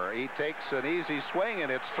scorer. He takes an easy swing,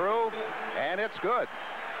 and it's through, and it's good.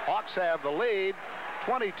 Hawks have the lead,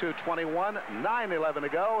 22-21, 9:11 to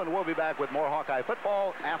go, and we'll be back with more Hawkeye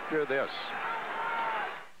football after this.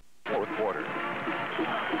 Fourth quarter.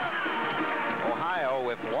 Ohio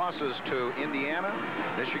with losses to Indiana,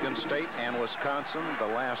 Michigan State, and Wisconsin, the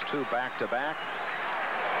last two back-to-back.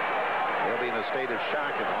 They'll be in a state of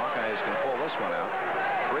shock if Hawkeyes can pull this one out.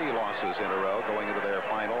 3 losses in a row going into their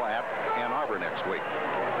final at Ann Arbor next week.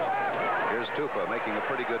 Here's Tupa making a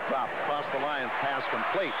pretty good drop. Across the line, pass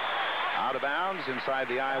complete. Out of bounds inside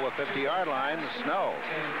the Iowa 50-yard line. Snow.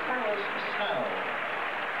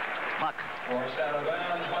 Puck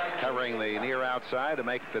covering the near outside to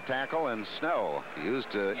make the tackle, and Snow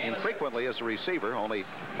used infrequently as a receiver. Only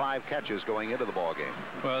 5 catches going into the ball game.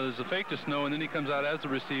 Well, there's a fake to Snow, and then he comes out as the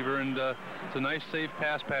receiver, and it's a nice safe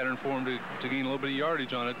pass pattern for him to gain a little bit of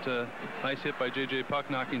yardage on it. Nice hit by J.J. Puck,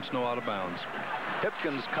 knocking Snow out of bounds.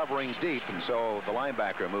 Pipkins covering deep, and so the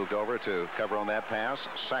linebacker moved over to cover on that pass.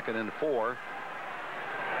 2nd and 4.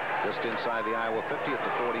 Just inside the Iowa 50 at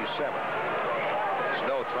the 47.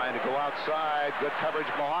 Snow trying to go outside. Good coverage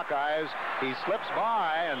from the Hawkeyes. He slips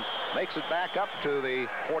by and makes it back up to the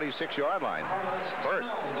 46-yard line. Burt,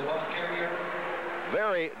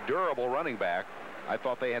 very durable running back. I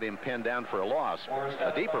thought they had him pinned down for a loss,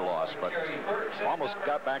 a deeper loss, but almost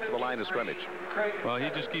got back to the line of scrimmage. Well, he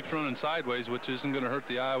just keeps running sideways, which isn't going to hurt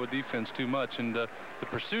the Iowa defense too much. And the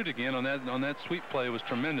pursuit again on that sweep play was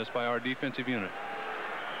tremendous by our defensive unit.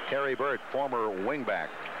 Kerry Burt, former wingback,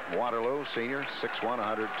 Waterloo, senior,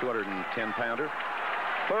 6'1", 210-pounder.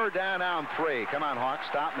 3rd down, now and 3. Come on, Hawks,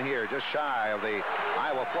 stop him here, just shy of the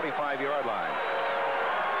Iowa 45-yard line.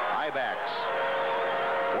 Ibacks,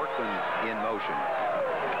 Workman in motion.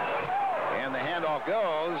 And the handoff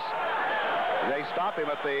goes. They stop him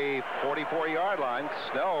at the 44-yard line.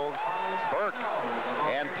 Snow, Burke,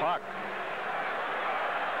 and Puck.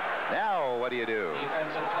 Now, what do you do?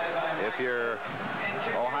 If you're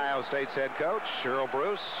Ohio State's head coach, Earle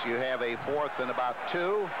Bruce, you have a 4th and about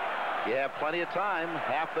 2. You have plenty of time,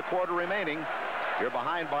 half the quarter remaining. You're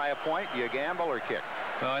behind by a point. You gamble or kick?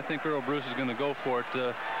 Well, I think Earle Bruce is going to go for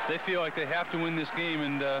it. They feel like they have to win this game,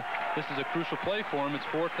 and this is a crucial play for them. It's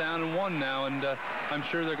 4th down and 1 now, and I'm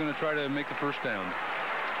sure they're going to try to make the first down.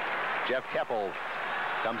 Jeff Keppel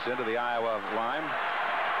comes into the Iowa line.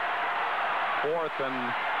 4th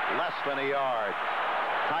and less than a yard.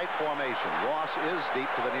 Tight formation. Ross is deep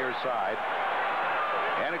to the near side.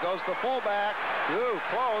 And it goes to fullback. Ooh,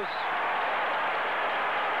 close.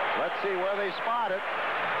 Let's see where they spot it.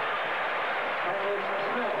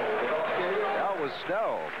 That was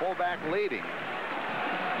Snow, fullback leading.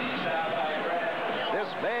 This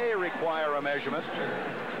may require a measurement.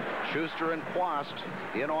 Schuster and Quast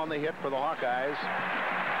in on the hit for the Hawkeyes.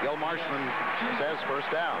 Gil Marshman says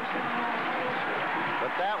first down.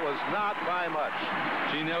 But that was not by much.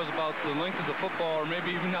 Gene, that was about the length of the football, or maybe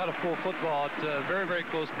even not a full football. It's a very, very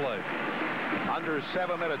close play. Under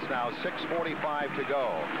 7 minutes now, 6:45 to go.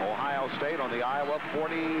 Ohio State on the Iowa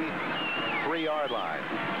 43-yard line.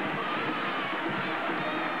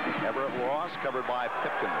 Everett Ross covered by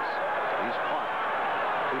Pipkins. He's caught.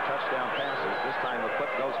 2 touchdown passes. This time the clip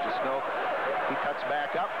goes to Snow. He cuts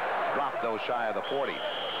back up, dropped those shy of the 40.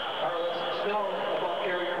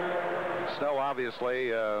 Snow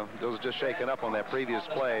obviously was just shaken up on that previous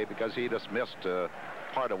play because he just missed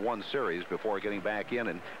part of one series before getting back in,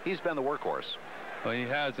 and he's been the workhorse. Well, he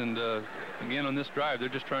has, and again on this drive, they're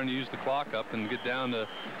just trying to use the clock up and get down to,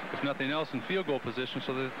 if nothing else, in field goal position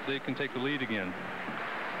so that they can take the lead again.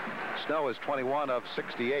 Snow is 21 of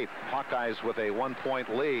 68. Hawkeyes with a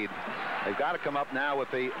 1-point lead. They've got to come up now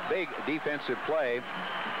with a big defensive play.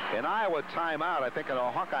 An Iowa timeout. I think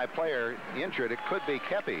a Hawkeye player injured. It could be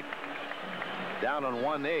Kepi. Down on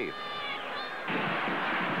one knee.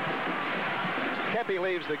 Kepi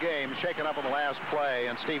leaves the game, shaken up on the last play,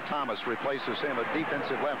 and Steve Thomas replaces him at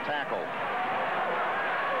defensive left tackle.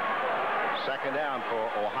 2nd down for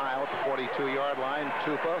Ohio at the 42-yard line.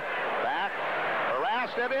 Tupa back.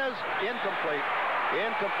 Harassed. It is incomplete.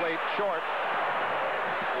 Incomplete. Short.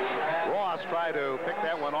 Ross tried to pick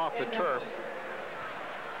that one off the turf.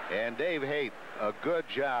 And Dave Haight, a good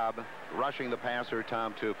job rushing the passer,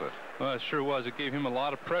 Tom Tupa. Well, it sure was. It gave him a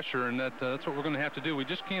lot of pressure, and that's what we're going to have to do. We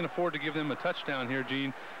just can't afford to give them a touchdown here,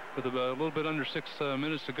 Gene. with a little bit under 6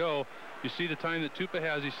 minutes to go. You see the time that Tupa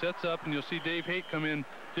has. He sets up, and you'll see Dave Haight come in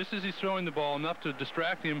just as he's throwing the ball, enough to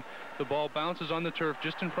distract him. The ball bounces on the turf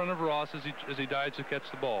just in front of Ross as he dives to catch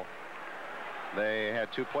the ball. They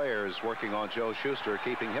had 2 players working on Joe Schuster,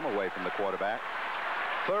 keeping him away from the quarterback.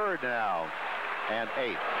 3rd now and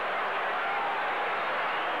 8.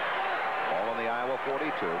 Ball on the Iowa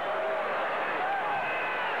 42.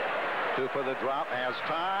 Tupa the drop, has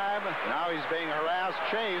time. Now he's being harassed,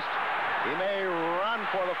 chased. He may run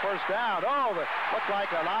for the first down. Oh, it looked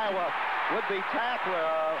like an Iowa would-be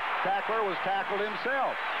tackler. Tackler was tackled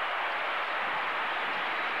himself.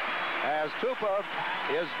 As Tupa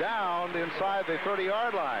is down inside the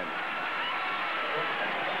 30-yard line.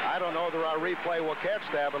 I don't know whether our replay will catch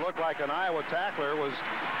that, but it looked like an Iowa tackler was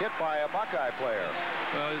hit by a Buckeye player.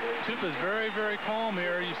 Tupa's very, very calm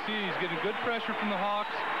here. You see he's getting good pressure from the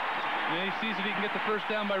Hawks. And he sees that he can get the first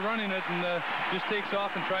down by running it, and just takes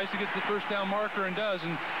off and tries to get the first down marker and does.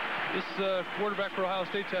 And this quarterback for Ohio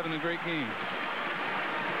State's having a great game.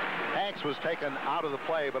 Hanks was taken out of the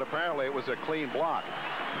play, but apparently it was a clean block.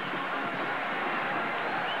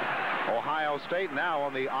 Ohio State now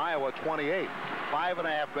on the Iowa 28.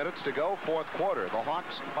 5.5 minutes to go, 4th quarter. The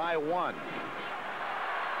Hawks by 1.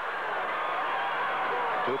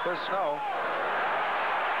 Tupa Snow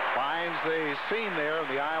finds the seam there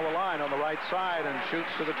on the Iowa line on the right side and shoots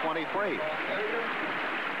to the 23.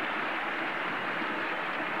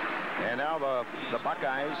 And now the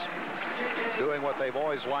Buckeyes doing what they've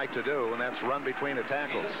always liked to do, and that's run between the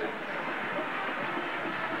tackles.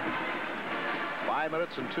 5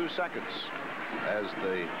 minutes and 2 seconds as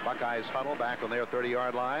the Buckeyes huddle back on their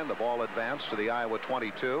 30-yard line. The ball advanced to the Iowa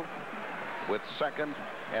 22 with 2nd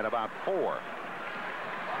and about 4.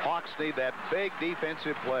 Hawks need that big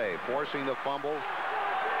defensive play, forcing the fumble.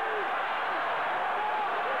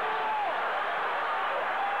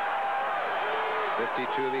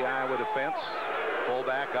 .52 the Iowa defense.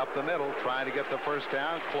 Fullback up the middle, trying to get the first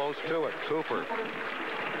down, close to it. Cooper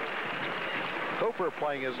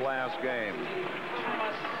playing his last game.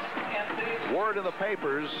 Word in the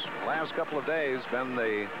papers last couple of days been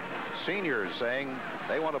the seniors saying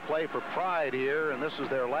they want to play for pride here, and this is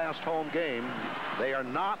their last home game. They are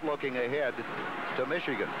not looking ahead to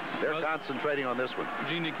Michigan. They're concentrating on this one.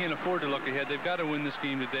 Gene, they can't afford to look ahead. They've got to win this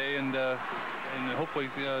game today and hopefully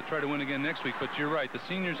try to win again next week. But you're right. The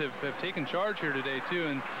seniors have taken charge here today, too,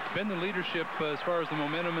 and been the leadership as far as the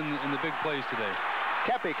momentum and the big plays today.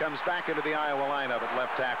 Kepi comes back into the Iowa lineup at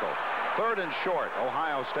left tackle. 3rd and short.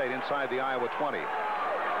 Ohio State inside the Iowa 20.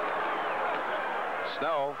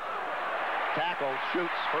 Snow tackle,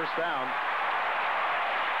 shoots, first down.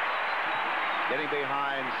 Getting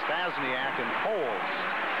behind Staszniak and Coles.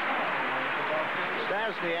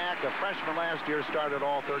 Staszniak, a freshman last year, started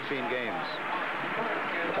all 13 games.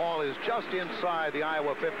 The ball is just inside the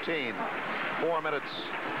Iowa 15. 4 minutes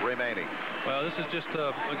remaining. Well, this is just,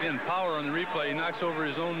 again, power on the replay. He knocks over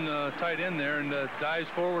his own tight end there and dives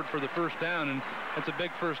forward for the first down, and that's a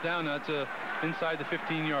big first down. That's inside the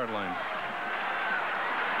 15-yard line.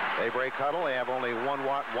 They break huddle. They have only one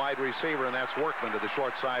wide receiver, and that's Workman to the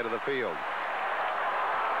short side of the field.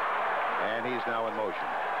 And he's now in motion.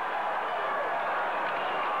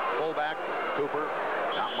 Fullback, Cooper,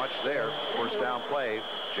 not much there. First down play,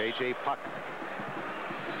 J.J. Puck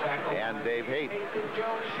and Dave Haight.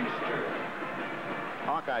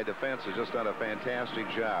 Hawkeye defense has just done a fantastic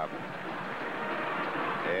job.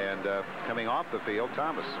 And coming off the field,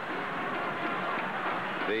 Thomas.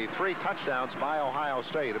 The 3 touchdowns by Ohio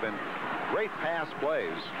State have been great pass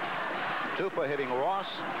plays. Tupa hitting Ross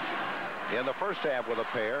in the first half with a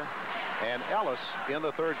pair, and Ellis in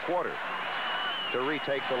the 3rd quarter to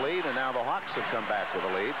retake the lead, and now the Hawks have come back with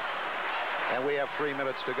a lead, and we have 3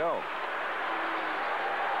 minutes to go.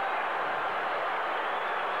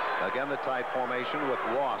 Again, the tight formation with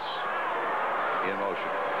Ross in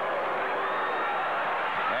motion.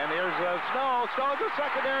 And here's Snow. Snow the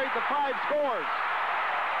secondary. The 5 scores.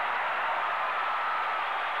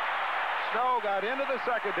 Snow got into the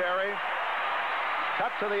secondary,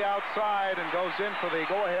 cut to the outside, and goes in for the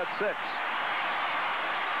go-ahead 6.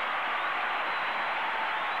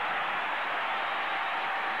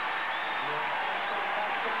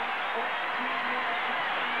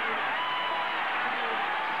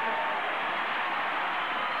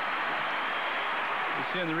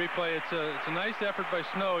 See on the replay, it's a nice effort by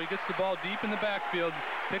Snow. He gets the ball deep in the backfield,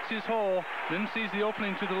 picks his hole, then sees the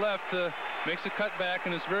opening to the left, makes a cutback,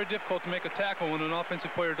 and it's very difficult to make a tackle when an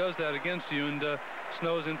offensive player does that against you, and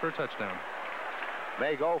Snow's in for a touchdown.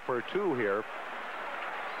 May go for 2 here.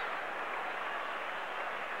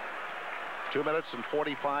 2 minutes and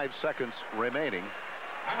 45 seconds remaining.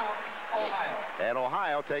 Timeout, Ohio. And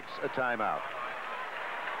Ohio takes a timeout.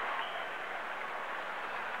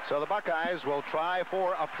 So the Buckeyes will try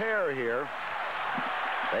for a pair here.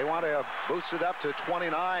 They want to boost it up to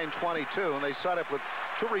 29-22, and they set up with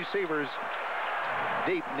 2 receivers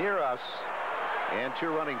deep near us and 2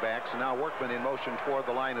 running backs. And now Workman in motion toward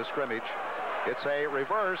the line of scrimmage. It's a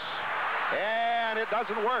reverse, and it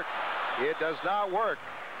doesn't work. It does not work.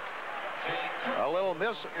 A little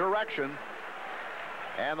misdirection,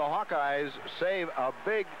 and the Hawkeyes save a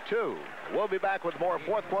big 2. We'll be back with more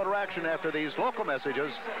fourth quarter action after these local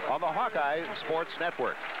messages on the Hawkeye Sports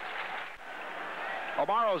Network.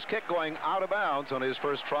 Omaro's kick going out of bounds on his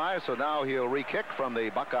first try, so now he'll re-kick from the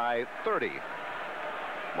Buckeye 30.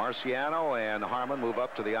 Marciano and Harmon move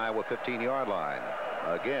up to the Iowa 15-yard line.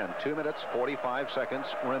 Again, 2 minutes, 45 seconds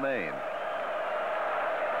remain.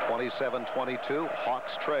 27-22,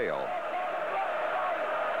 Hawks trail.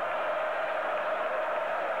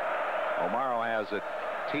 Omaro has it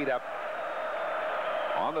teed up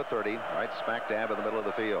on the 30, right smack dab in the middle of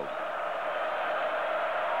the field.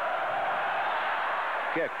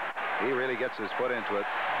 Kick. He really gets his foot into it.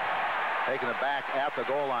 Taking it back at the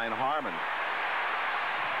goal line, Harmon.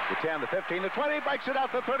 The 10, the 15, the 20, breaks it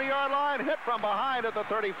out the 30-yard line. Hit from behind at the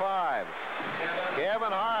 35.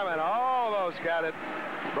 Kevin Harmon almost got it.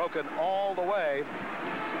 Broken all the way.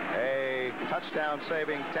 A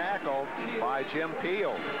touchdown-saving tackle by Jim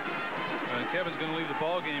Peel. Kevin's going to leave the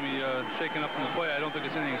ball game. He shaken up from the play. I don't think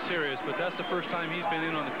it's anything serious, but that's the first time he's been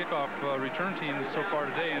in on the kickoff return team so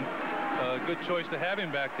far today, and good choice to have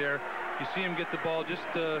him back there. You see him get the ball just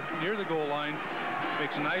near the goal line,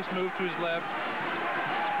 makes a nice move to his left,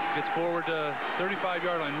 gets forward to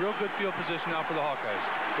 35-yard line. Real good field position now for the Hawkeyes.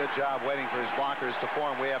 Good job waiting for his blockers to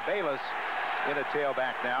form. We have Bayless in a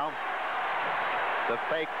tailback now. The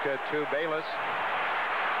fake to Bayless.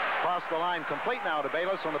 Cross the line complete now to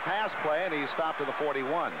Bayless on the pass play, and he's stopped at the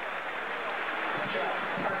 41.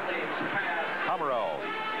 Humero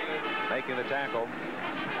making the tackle.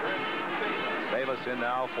 Bayless in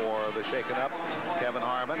now for the shaken up Kevin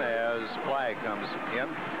Harmon as flag comes in.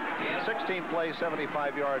 16-play,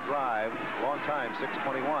 75-yard drive. Long time,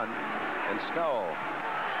 6:21. And Snow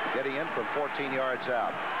getting in from 14 yards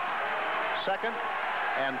out. 2nd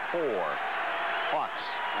and 4. Hawks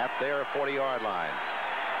at their 40-yard line.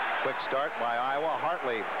 Quick start by Iowa.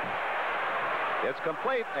 Hartlieb. It's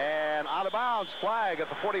complete and out of bounds. Flag at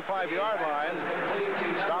the 45-yard line.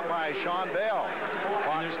 Stopped by Sean Bell.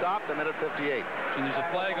 Clock stopped at minute 58. And there's a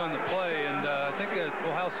flag on the play, and I think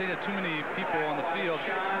Ohio State had too many people on the field.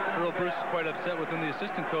 Earle Bruce is quite upset within the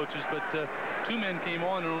assistant coaches, but 2 men came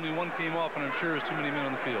on and only 1 came off, and I'm sure there's too many men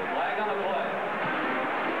on the field. Flag on the play.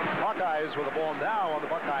 Hawkeyes with the ball now on the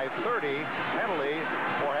Buckeye 30. Penalty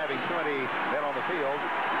for having too many men on the field.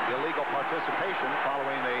 Illegal participation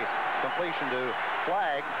following the completion to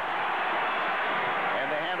Flag. And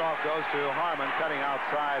the handoff goes to Harmon, cutting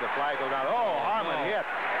outside. The flag goes down. Oh, Harmon hit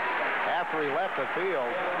after he left the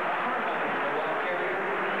field.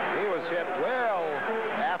 He was hit well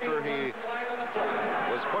after he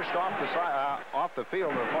was pushed off the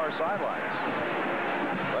field to the far sidelines.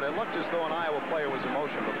 But it looked as though an Iowa player was in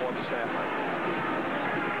motion before the snap.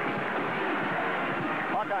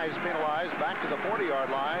 Hawkeyes penalized back to the 40-yard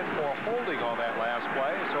line for holding on that last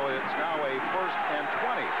play, so it's now a 1st and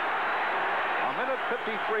 20. A minute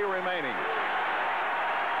 53 remaining.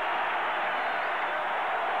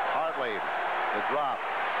 Hartlieb, the drop.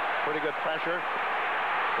 Pretty good pressure.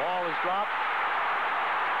 Ball is dropped.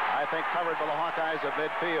 I think covered by the Hawkeyes at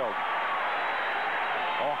midfield.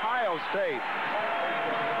 Ohio State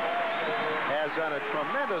has done a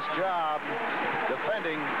tremendous job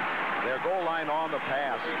defending their goal line on the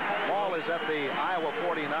pass. Ball is at the Iowa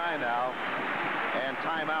 49 now, and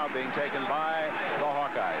timeout being taken by the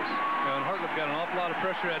Hawkeyes. And Hartlieb got an awful lot of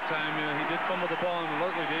pressure that time. He did fumble the ball, and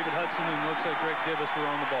alertly David Hudson and looks like Greg Divis were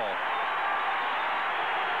on the ball.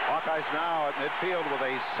 Hawkeyes now at midfield with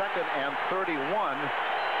a 2nd and 31.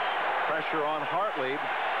 Pressure on Hartlieb.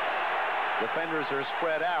 Defenders are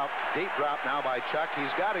spread out. Deep drop now by Chuck. He's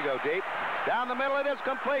got to go deep. Down the middle, it is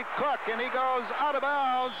complete. Cook, and he goes out of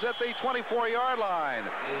bounds at the 24-yard line.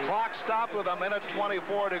 Clock stopped with a minute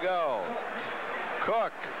 24 to go.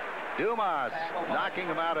 Cook, Dumas knocking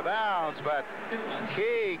him out of bounds, but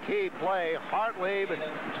key play. Hartlieb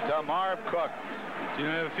to Marv Cook. You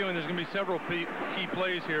know, I have a feeling there's going to be several key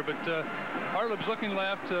plays here, but Hartlieb's looking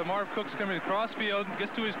left. Marv Cook's coming across field,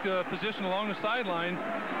 gets to his position along the sideline,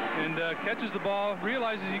 and catches the ball,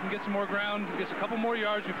 realizes he can get some more ground, gets a couple more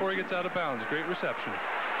yards before he gets out of bounds. Great reception.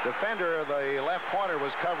 Defender of the left corner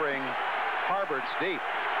was covering Harbert's deep.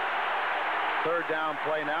 3rd down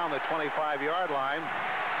play now on the 25-yard line.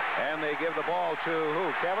 And they give the ball to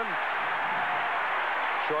who, Kevin?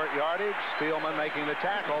 Short yardage. Spielman making the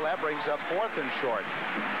tackle. That brings up 4th and short.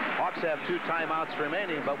 Hawks have 2 timeouts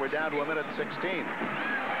remaining, but we're down to 1:16.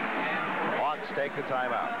 Hawks take the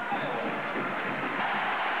timeout.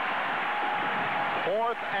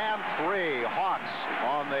 4th and 3. Hawks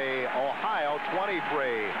on the Ohio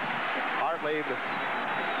 23. Hartlieb,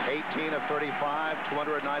 18 of 35,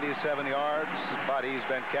 297 yards, but he's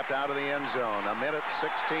been kept out of the end zone.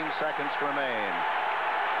 1:16 seconds remain.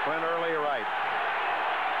 Clint Earle right.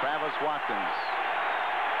 Travis Watkins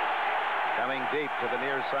coming deep to the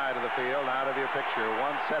near side of the field, out of your picture.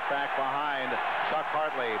 1 setback behind Chuck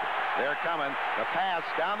Hartlieb. They're coming. The pass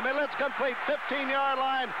down the middle. It's complete. 15-yard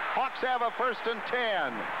line. Hawks have a 1st and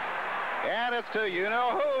 10. And it's to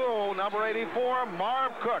you-know-who, number 84,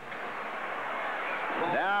 Marv Cook.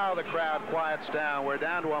 Now the crowd quiets down. We're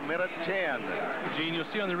down to 1:10. Gene, you'll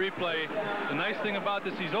see on the replay, the nice thing about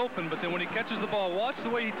this, he's open, but then when he catches the ball, watch the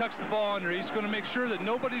way he tucks the ball under. He's going to make sure that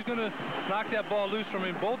nobody's going to knock that ball loose from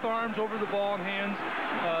him. Both arms over the ball and hands.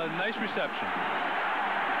 Nice reception.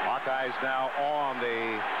 Hawkeyes now on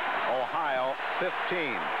the Ohio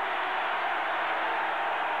 15.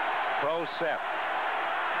 Pro set.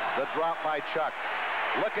 The drop by Chuck.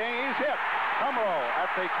 Looking, he's hit. Kumro at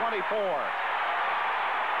the 24.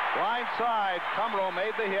 Blind side, Kumro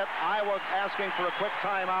made the hit. Iowa asking for a quick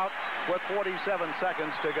timeout with 47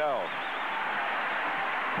 seconds to go.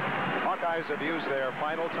 Hawkeyes have used their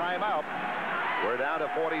final timeout. We're down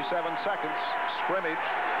to 47 seconds. Scrimmage.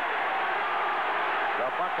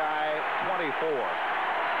 The Buckeye 24.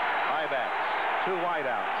 High backs. 2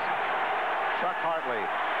 wideouts. Chuck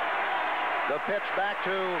Hartlieb. The pitch back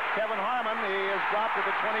to Kevin Harmon. He is dropped to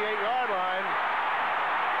the 28-yard line.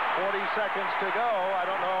 40 seconds to go. I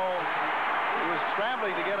don't know. He was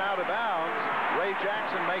scrambling to get out of bounds. Ray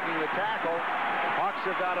Jackson making the tackle. Hawks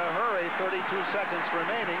have got to hurry. 32 seconds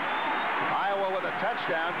remaining. Iowa with a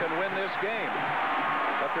touchdown can win this game.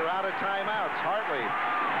 But they're out of timeouts. Hartlieb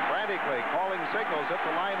frantically calling signals at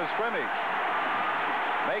the line of scrimmage.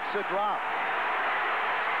 Makes a drop.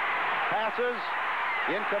 Passes.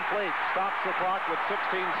 Incomplete. Stops the clock with 16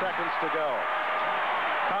 seconds to go.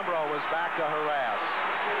 Kumro was back to harass.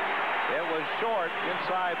 It was short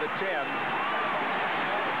inside the 10.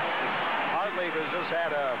 Hartlieb has just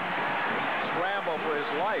had a scramble for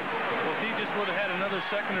his life. Well, if he just would have had another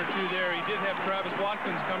second or two there, he did have Travis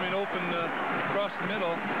Watkins coming open across the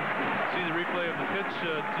middle. See the replay of the pitch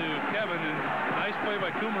to Kevin, and nice play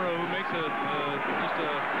by Kumro, who makes just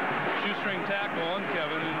a shoestring tackle on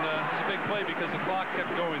Kevin, and it's a big play because the clock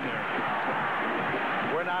kept going there.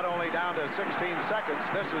 We're not only down to 16 seconds,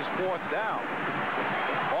 this is 4th down.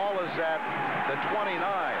 Ball is at the 29.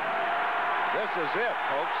 This is it,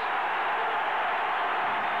 folks.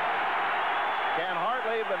 Can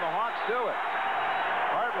Hartlieb and the Hawks do it?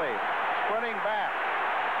 Hartlieb sprinting back.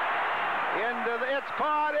 It's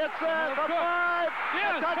caught. It's the 5.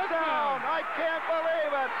 Yes, a touchdown. I can't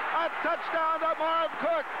believe it. A touchdown to Marv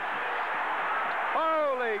Cook.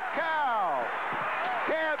 Holy cow.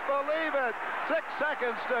 Can't believe it. 6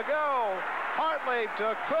 seconds to go. Hartlieb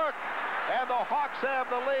to Cook, and the Hawks have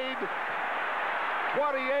the lead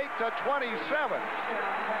 28-27.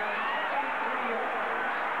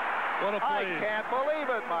 What a play. I can't believe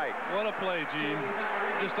it, Mike. What a play, Gene.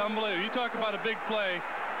 Just unbelievable. You talk about a big play.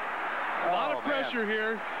 A lot of pressure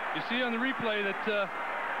here. You see on the replay that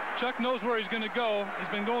Chuck knows where he's going to go. He's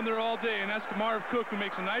been going there all day, and that's Marv Cook, who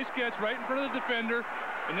makes a nice catch right in front of the defender.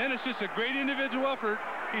 And then it's just a great individual effort.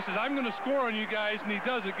 He says, I'm going to score on you guys, and he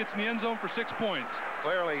does it. Gets in the end zone for 6 points.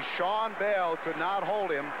 Clearly, Sean Bell could not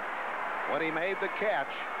hold him when he made the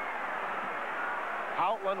catch.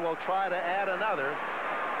 Outland will try to add another.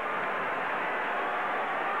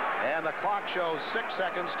 And the clock shows 6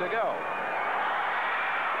 seconds to go.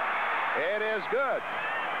 It is good.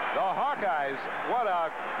 The Hawkeyes, what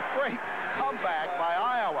a great comeback by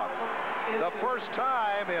Iowa. The first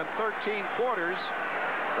time in 13 quarters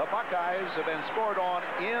the Buckeyes have been scored on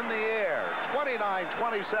in the air.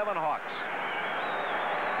 29-27 Hawks.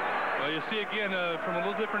 Well, you see again from a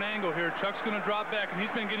little different angle here. Chuck's going to drop back, and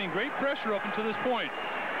he's been getting great pressure up until this point.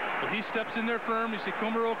 But he steps in there firm. You see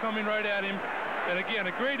Kumro coming right at him. And again,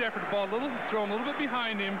 a great effort. The ball thrown a little bit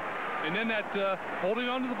behind him. And then that holding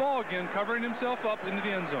onto the ball again, covering himself up into the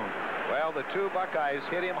end zone. Well, the 2 Buckeyes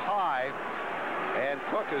hit him high, and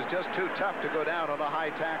Cook is just too tough to go down on a high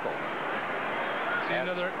tackle.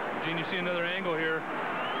 Gene, you see another angle here.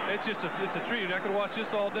 It's a treat. You're not going to watch this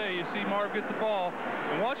all day. You see Marv get the ball,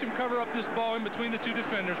 and watch him cover up this ball in between the 2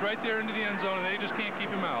 defenders right there into the end zone, and they just can't keep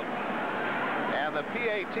him out. And the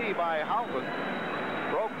PAT by Houghton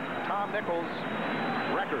broke Tom Nichols'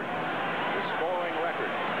 record.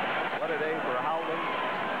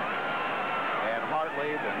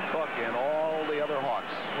 Hartlieb and Cook and all the other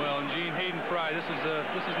Hawks. Well, and Gene, Hayden Fry, this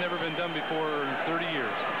has never been done before in 30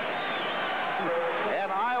 years.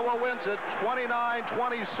 And Iowa wins it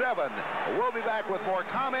 29-27. We'll be back with more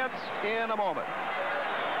comments in a moment.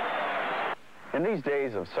 In these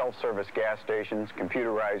days of self-service gas stations,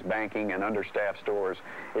 computerized banking, and understaffed stores,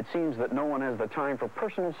 it seems that no one has the time for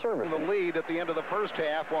personal service. The lead at the end of the first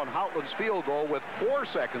half on Houtland's field goal with 4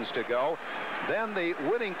 seconds to go. Then the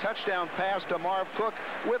winning touchdown pass to Marv Cook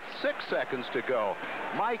with 6 seconds to go.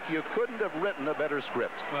 Mike, you couldn't have written a better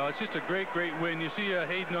script. Well, it's just a great win. You see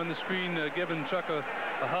Hayden on the screen giving Chuck a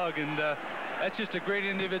hug, and that's just a great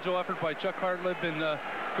individual effort by Chuck Hartlieb and a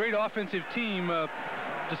great offensive team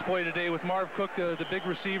display today with Marv Cook, the big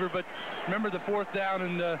receiver. But remember the 4th down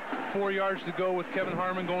and 4 yards to go with Kevin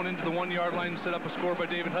Harmon going into the 1-yard line to set up a score by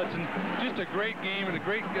David Hudson. Just a great game and a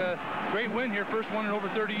great win here. First one in over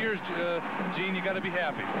 30 years, Gene. You got to be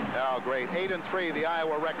happy. Oh, great. 8-3, the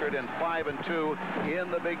Iowa record, and 5-2 in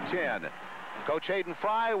the Big Ten. Coach Hayden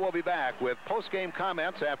Fry will be back with post-game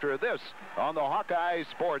comments after this on the Hawkeye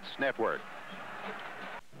Sports Network.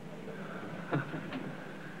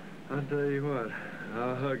 I'll tell you what,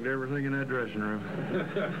 I hugged everything in that dressing room.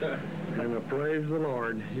 And I praise the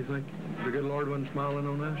Lord. You think the good Lord wasn't smiling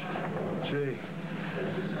on us? Gee,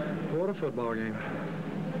 what a football game.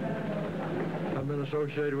 I've been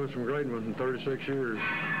associated with some great ones in 36 years.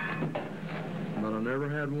 But I never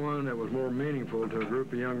had one that was more meaningful to a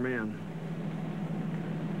group of young men.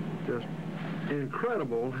 Just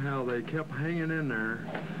incredible how they kept hanging in there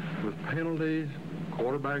with penalties,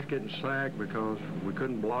 quarterbacks getting sacked because we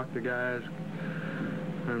couldn't block the guys.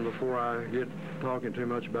 And before I get talking too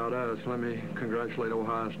much about us, let me congratulate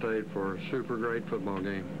Ohio State for a super great football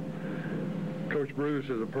game. Coach Bruce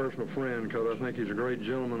is a personal friend because I think he's a great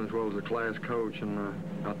gentleman as well as a class coach. And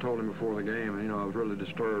I told him before the game, and, I was really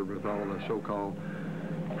disturbed with all the so-called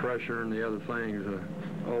pressure and the other things.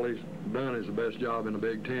 All he's done is the best job in the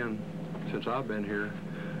Big Ten since I've been here.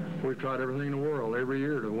 We've tried everything in the world every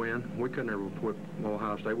year to win. We couldn't ever whip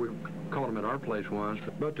Ohio State. We caught them at our place once.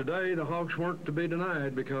 But today, the Hawks weren't to be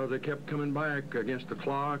denied because they kept coming back against the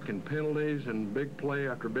clock and penalties and big play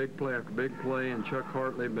after big play after big play. And Chuck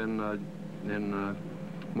Hartlieb and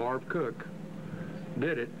Marv Cook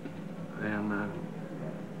did it. And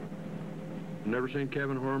never seen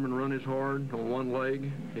Kevin Harmon run as hard on one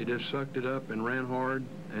leg. He just sucked it up and ran hard.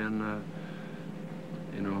 And,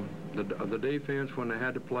 the defense, when they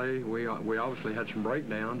had to play, we obviously had some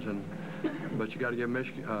breakdowns, but you got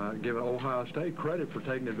to give Ohio State credit for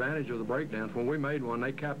taking advantage of the breakdowns. When we made one,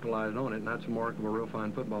 they capitalized on it, and that's the mark of a real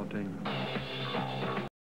fine football team.